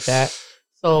something like that.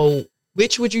 So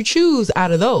which would you choose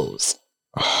out of those?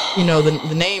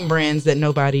 The name brands that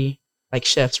nobody, like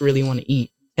chefs, really want to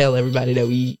eat. Tell everybody that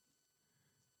we eat.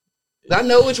 I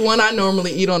know which one I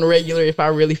normally eat on a regular if I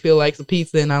really feel like some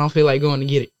pizza and I don't feel like going to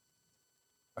get it.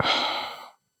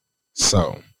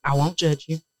 So I won't judge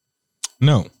you.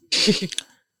 No.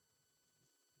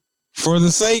 For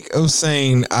the sake of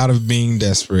saying out of being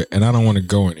desperate and I don't want to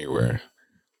go anywhere,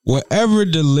 whatever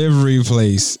delivery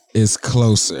place is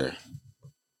closer,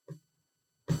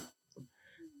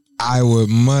 I would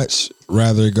much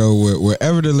rather go with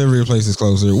wherever delivery place is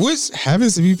closer, which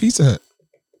happens to be Pizza Hut.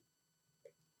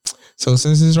 So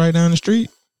since it's right down the street,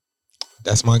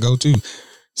 that's my go-to.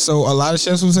 So a lot of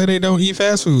chefs will say they don't eat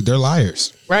fast food. They're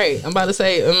liars. Right. I'm about to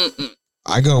say,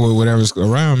 I go with whatever's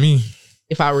around me.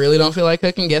 If I really don't feel like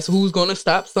cooking, guess who's going to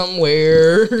stop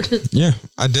somewhere? Yeah,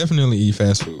 I definitely eat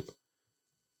fast food.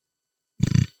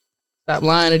 Stop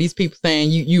lying to these people saying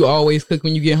you always cook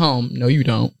when you get home. No, you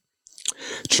don't.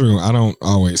 True. I don't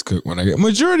always cook when I get.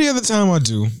 Majority of the time I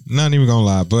do. Not even gonna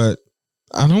lie, but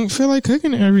I don't feel like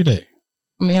cooking every day.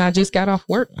 I mean, I just got off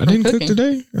work. I didn't cook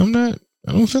today. I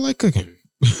don't feel like cooking.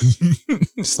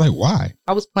 It's like, why?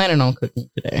 I was planning on cooking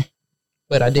today,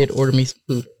 but I did order me some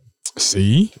food.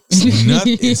 See?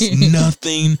 It's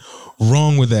nothing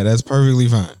wrong with that. That's perfectly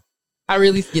fine. I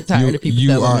really get tired of people telling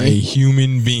me. You are a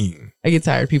human being. I get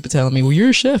tired of people telling me, well, you're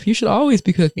a chef. You should always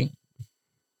be cooking.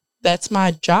 That's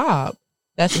my job.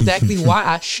 That's exactly why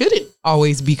I shouldn't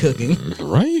always be cooking.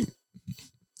 Right?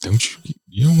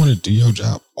 You don't want to do your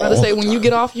job all the time. When you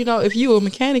get off, if you're a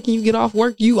mechanic and you get off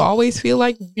work, you always feel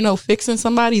like, fixing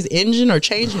somebody's engine or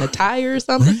changing a tire or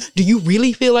something. Right? Do you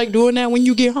really feel like doing that when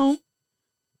you get home?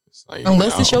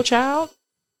 Unless it's your child?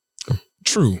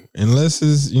 True. Unless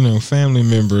it's, family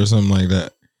member or something like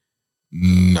that.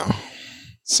 No.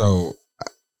 So,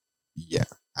 yeah,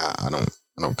 I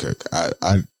don't cook.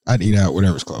 I'd eat out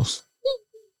whatever's close.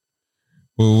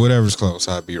 Well, whatever's close,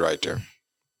 I'd be right there.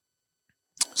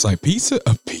 It's like pizza.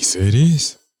 A pizza it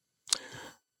is.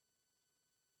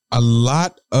 A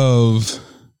lot of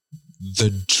the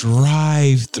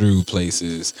drive-through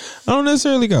places, I don't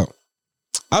necessarily go.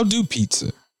 I'll do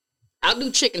pizza. I'll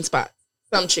do chicken spots.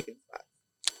 Some chicken spots.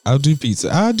 I'll do pizza.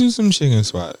 I'll do some chicken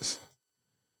spots.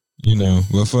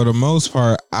 But for the most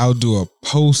part, I'll do a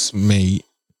Postmate.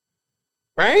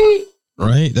 Right?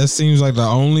 Right? That seems like the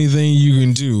only thing you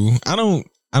can do. I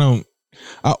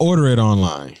order it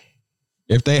online.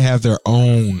 If they have their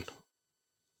own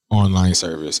online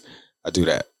service, I do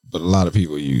that. But a lot of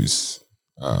people use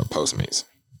Postmates.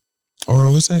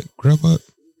 Or what's that? Grubhub?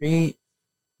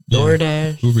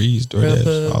 DoorDash. Uber Eats,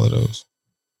 DoorDash, all of those.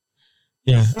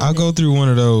 Yeah, I'll go through one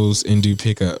of those and do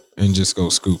pickup and just go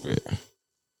scoop it.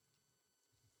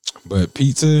 But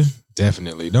pizza,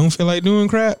 definitely. Don't feel like doing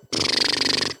crap?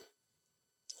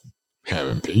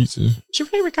 Having pizza. What's your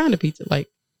favorite kind of pizza?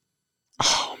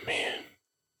 Oh, man.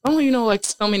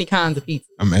 So many kinds of pizza.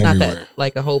 I'm everywhere. Not that,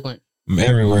 like a whole bunch. I'm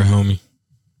everywhere, homie.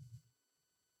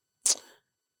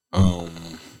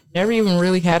 Never even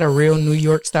really had a real New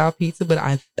York style pizza, but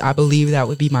I believe that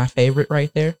would be my favorite right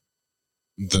there.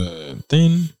 The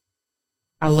thin?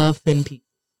 I love thin pizza.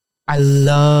 I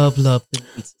love thin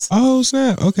pizzas. Oh,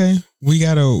 snap. Okay.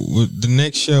 The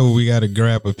next show, we got to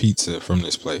grab a pizza from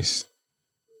this place.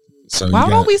 So why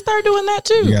don't we start doing that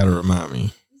too? You got to remind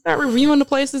me. Start reviewing the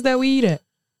places that we eat at.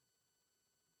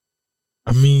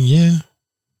 I mean, yeah.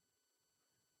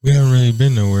 We haven't really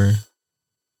been nowhere.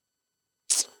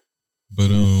 But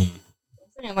I'm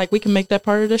saying, we can make that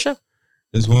part of the show.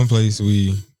 There's one place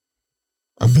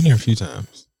I've been there a few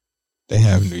times. They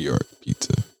have New York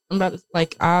pizza. I'm about to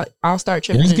I'll start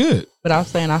chipping. It's good. But I was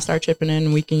saying I'll start chipping in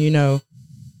and we can,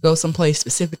 go someplace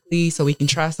specifically so we can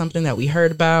try something that we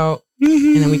heard about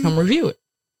and then we come review it.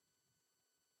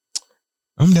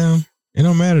 I'm down. It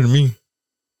don't matter to me.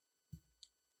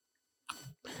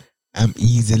 I'm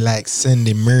easy like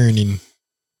Sunday morning.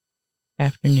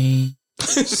 Afternoon.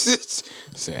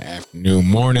 It's afternoon.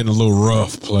 Morning a little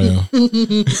rough, player.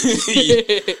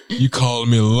 You called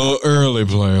me a little early,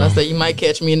 player. I said you might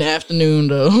catch me in the afternoon,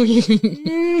 though.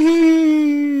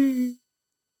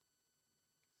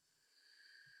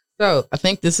 So I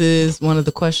think this is one of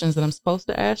the questions that I'm supposed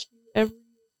to ask you every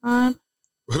time.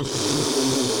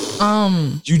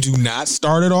 You do not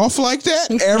start it off like that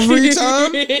every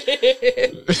time.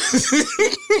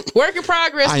 Work in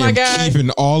progress, my guy. I am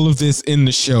keeping all of this in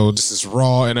the show. This is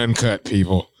raw and uncut,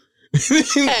 people. We'll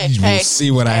see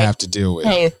what I have to deal with.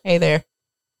 Hey there.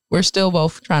 We're still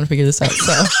both trying to figure this out.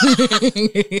 So,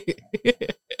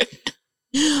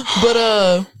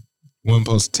 but wasn't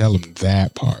supposed to tell him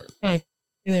that part. Hey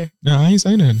there. No, I ain't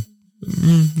saying that.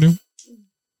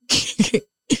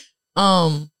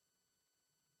 No.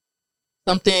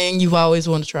 Something you've always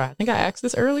wanted to try. I think I asked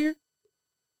this earlier.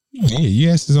 Yeah, you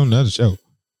asked this on the other show.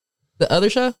 The other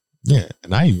show? Yeah,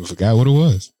 and I even forgot what it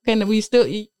was. Okay, and we still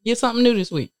get something new this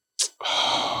week.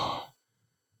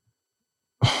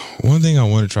 One thing I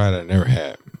want to try that I never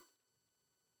had.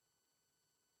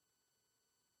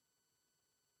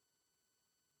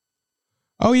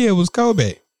 Oh yeah, it was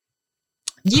Kobe.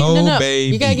 No.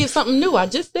 You gotta get something new. I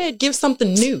just said give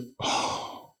something new.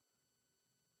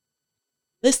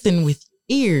 Listen with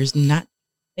ears, not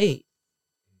face.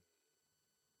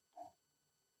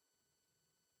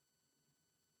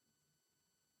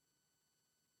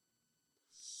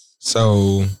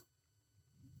 So,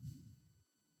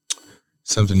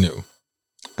 something new.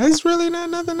 There's really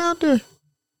not nothing out there.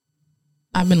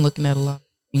 I've been looking at a lot of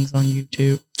things on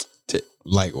YouTube.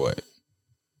 Like what?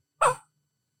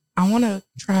 I want to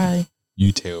try.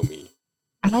 You tell me.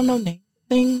 I don't know names of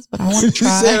things, but I want to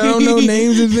try. I don't know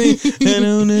names of things. I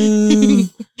don't know.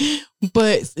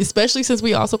 But especially since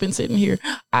we also been sitting here,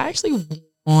 I actually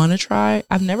want to try.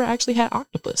 I've never actually had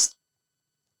octopus.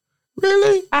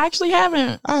 Really? I actually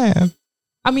haven't. I have.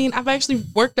 I mean, I've actually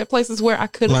worked at places where I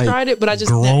could have tried it, but I just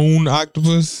grown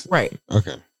octopus. Right.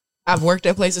 Okay. I've worked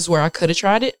at places where I could have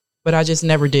tried it, but I just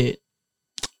never did.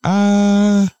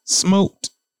 Smoked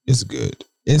is good.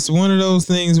 It's one of those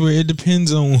things where it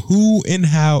depends on who and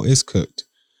how it's cooked,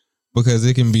 because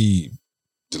it can be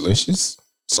delicious,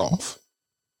 soft,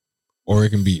 or it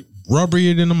can be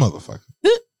rubberier than a motherfucker.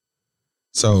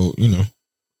 So,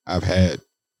 I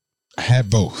had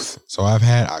both. So I've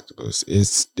had octopus.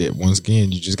 It's that once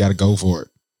again, you just got to go for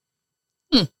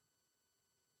it.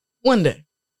 One day.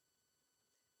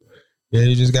 Yeah,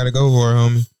 you just got to go for it,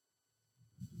 homie.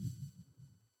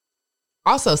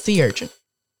 Also, sea urchin.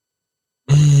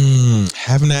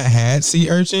 Have not had sea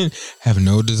urchin. Have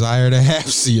no desire to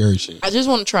have sea urchin. I just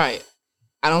want to try it.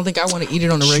 I don't think I want to eat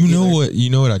it on the regular. You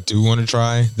know what I do want to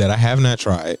try that I have not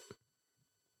tried?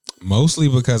 Mostly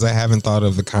because I haven't thought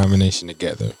of the combination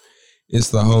together. It's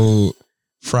the whole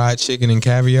fried chicken and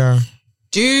caviar.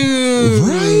 Dude.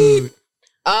 Right?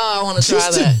 Oh, I want to try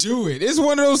that. Just to do it. It's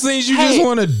one of those things you just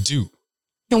want to do.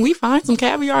 Can we find some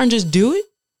caviar and just do it?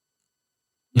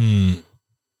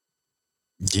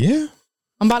 Yeah.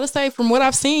 I'm about to say, from what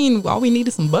I've seen, all we need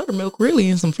is some buttermilk, really,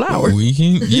 and some flour. We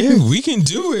can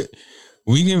do it.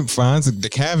 We can find the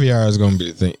caviar is going to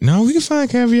be the thing. No, we can find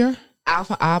caviar.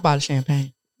 I'll buy the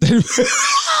champagne.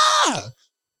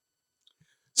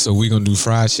 So we're going to do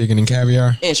fried chicken and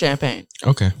caviar? And champagne.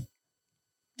 Okay.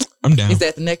 I'm down. Is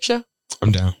that the next show?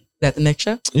 I'm down. Is that the next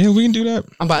show? Yeah, we can do that.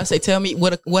 I'm about to say, tell me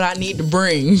what I need to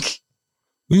bring.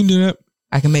 We can do that.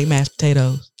 I can make mashed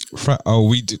potatoes.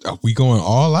 We going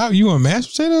all out? You want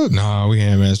mashed potatoes? No, we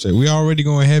can't have mashed potatoes. We already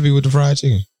going heavy with the fried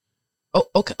chicken. Oh,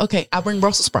 okay. I'll bring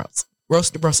Brussels sprouts.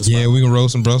 Roasted Brussels sprouts. Yeah, we can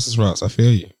roast some Brussels sprouts. I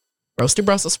feel you. Roasted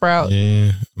Brussels sprouts.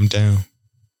 Yeah, I'm down.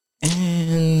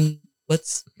 And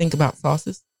let's think about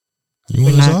sauces.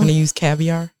 We're not going to use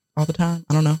caviar all the time.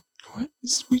 I don't know. What?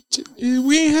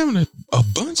 We ain't having a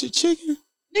bunch of chicken?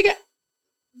 Nigga.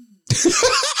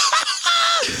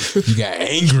 You got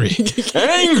angry.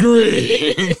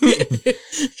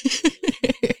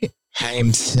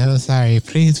 I'm so sorry.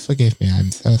 Please forgive me.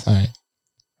 I'm so sorry.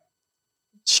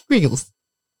 Squiggles.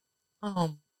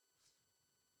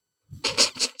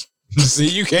 See,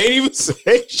 you can't even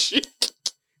say shit.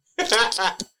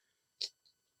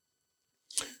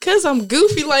 Cause I'm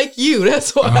goofy like you.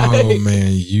 That's why. Oh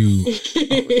man, you are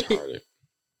retarded.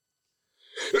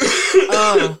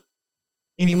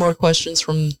 Any more questions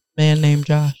from man named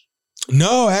Josh?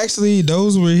 No, actually,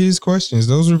 those were his questions.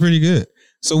 Those were pretty good.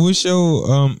 So what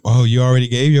show? You already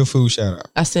gave your food shout out.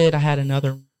 I said I had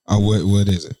another one. What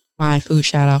is it? My food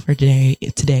shout out for today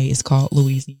is called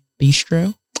Louisiana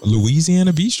Bistro.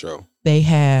 Louisiana Bistro. They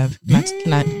have.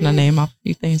 Can I name off a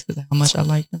few things because how much I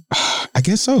like them? I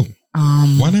guess so.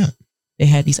 Why not? They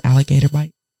had these alligator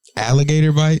bites.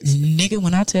 Alligator bites, nigga.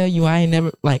 When I tell you, I ain't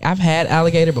never I've had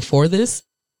alligator before this,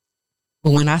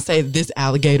 but when I say this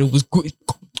alligator was good,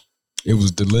 it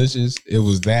was delicious. It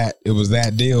was that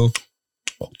deal.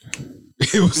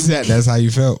 It was that. That's how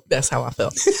you felt. That's how I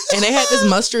felt. And they had this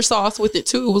mustard sauce with it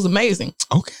too. It was amazing.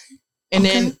 Okay. And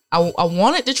then I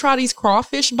wanted to try these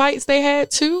crawfish bites they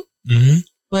had too,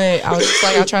 but I was just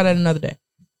like, I'll try that another day.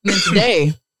 And then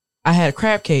today, I had a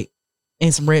crab cake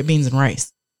and some red beans and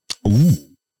rice. Ooh.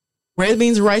 Red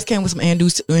beans and rice came with some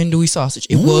andouille sausage.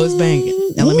 It was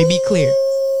banging. Now let me be clear.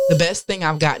 The best thing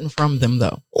I've gotten from them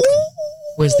though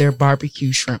was their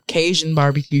barbecue shrimp, Cajun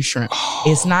barbecue shrimp.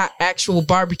 It's not actual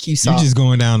barbecue sauce. You're just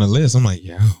going down the list. I'm like,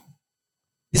 yo,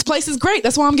 this place is great.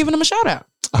 That's why I'm giving them a shout out.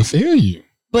 I feel you.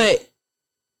 But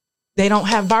they don't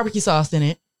have barbecue sauce in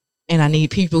it. And I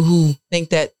need people who think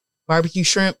that barbecue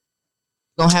shrimp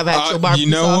don't have actual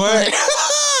barbecue sauce. You know what?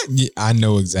 I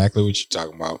know exactly what you're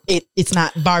talking about. It's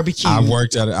not barbecue. I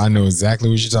worked at it. I know exactly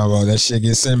what you're talking about. That shit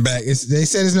gets sent back. They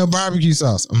said there's no barbecue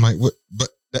sauce. I'm like, what?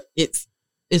 But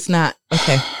it's not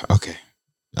okay. Okay,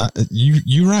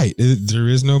 you're right. There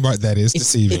is no that is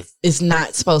deceiving. It's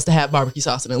not supposed to have barbecue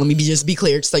sauce in it. Let me just be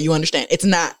clear, so you understand. It's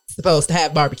not supposed to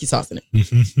have barbecue sauce in it.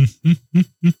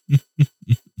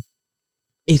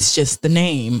 It's just the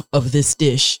name of this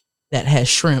dish that has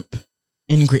shrimp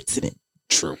and grits in it.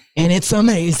 True. And it's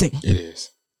amazing. It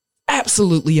is.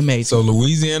 Absolutely amazing. So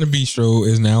Louisiana Bistro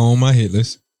is now on my hit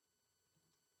list.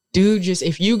 Dude,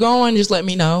 if you going, just let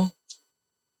me know.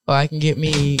 So I can get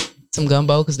me some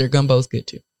gumbo because their gumbo's good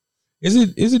too. Is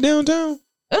it downtown?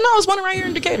 Oh, no, it's one right here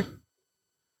in Decatur.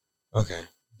 Okay.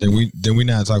 Then we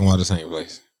not talking about the same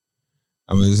place.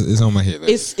 I mean, it's on my hit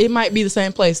list. It might be the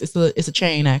same place. It's a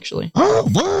chain actually. Oh,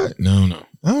 what? No.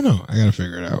 I don't know. I gotta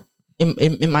figure it out.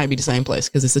 It might be the same place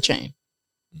because it's a chain.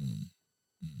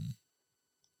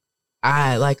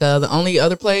 I like the only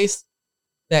other place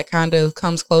that kind of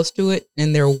comes close to it,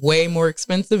 and they're way more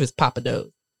expensive, is Papa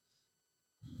Do's.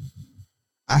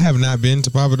 I have not been to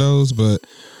Papa Do's, but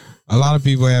a lot of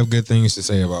people have good things to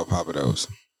say about Papa Do's.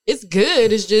 It's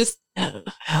good. It's just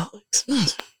hella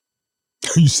expensive.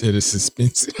 You said it's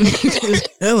expensive.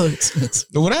 Hella expensive.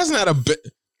 Well, that's not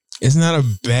it's not a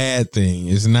bad thing.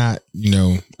 It's not,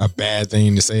 a bad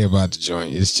thing to say about the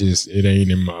joint. It's just, it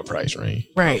ain't in my price range.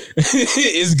 Right.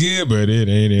 It's good, but it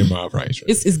ain't in my price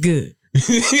range. It's good.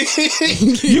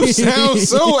 You sound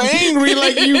so angry,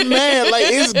 like you mad, like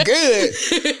it's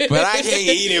good, but I can't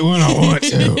eat it when I want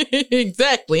to.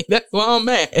 Exactly. That's why I'm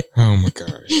mad. Oh my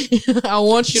gosh. I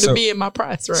want you to be in my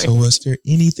price range. So was there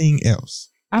anything else?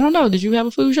 I don't know. Did you have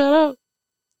a food shout out?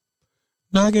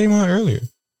 No, I gave mine earlier.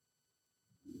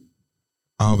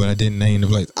 Oh, but I didn't name the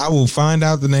place. I will find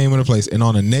out the name of the place. And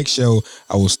on the next show,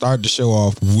 I will start the show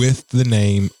off with the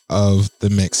name of the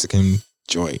Mexican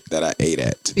joint that I ate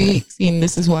at today. See, and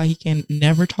this is why he can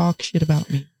never talk shit about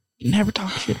me. Never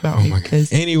talk shit about me.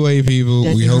 Because anyway, people,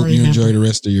 we hope you enjoy the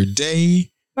rest of your day.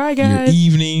 Bye, guys.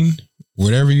 Your evening,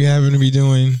 whatever you happen to be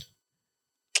doing.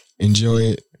 Enjoy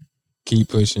it. Keep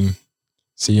pushing.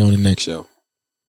 See you on the next show.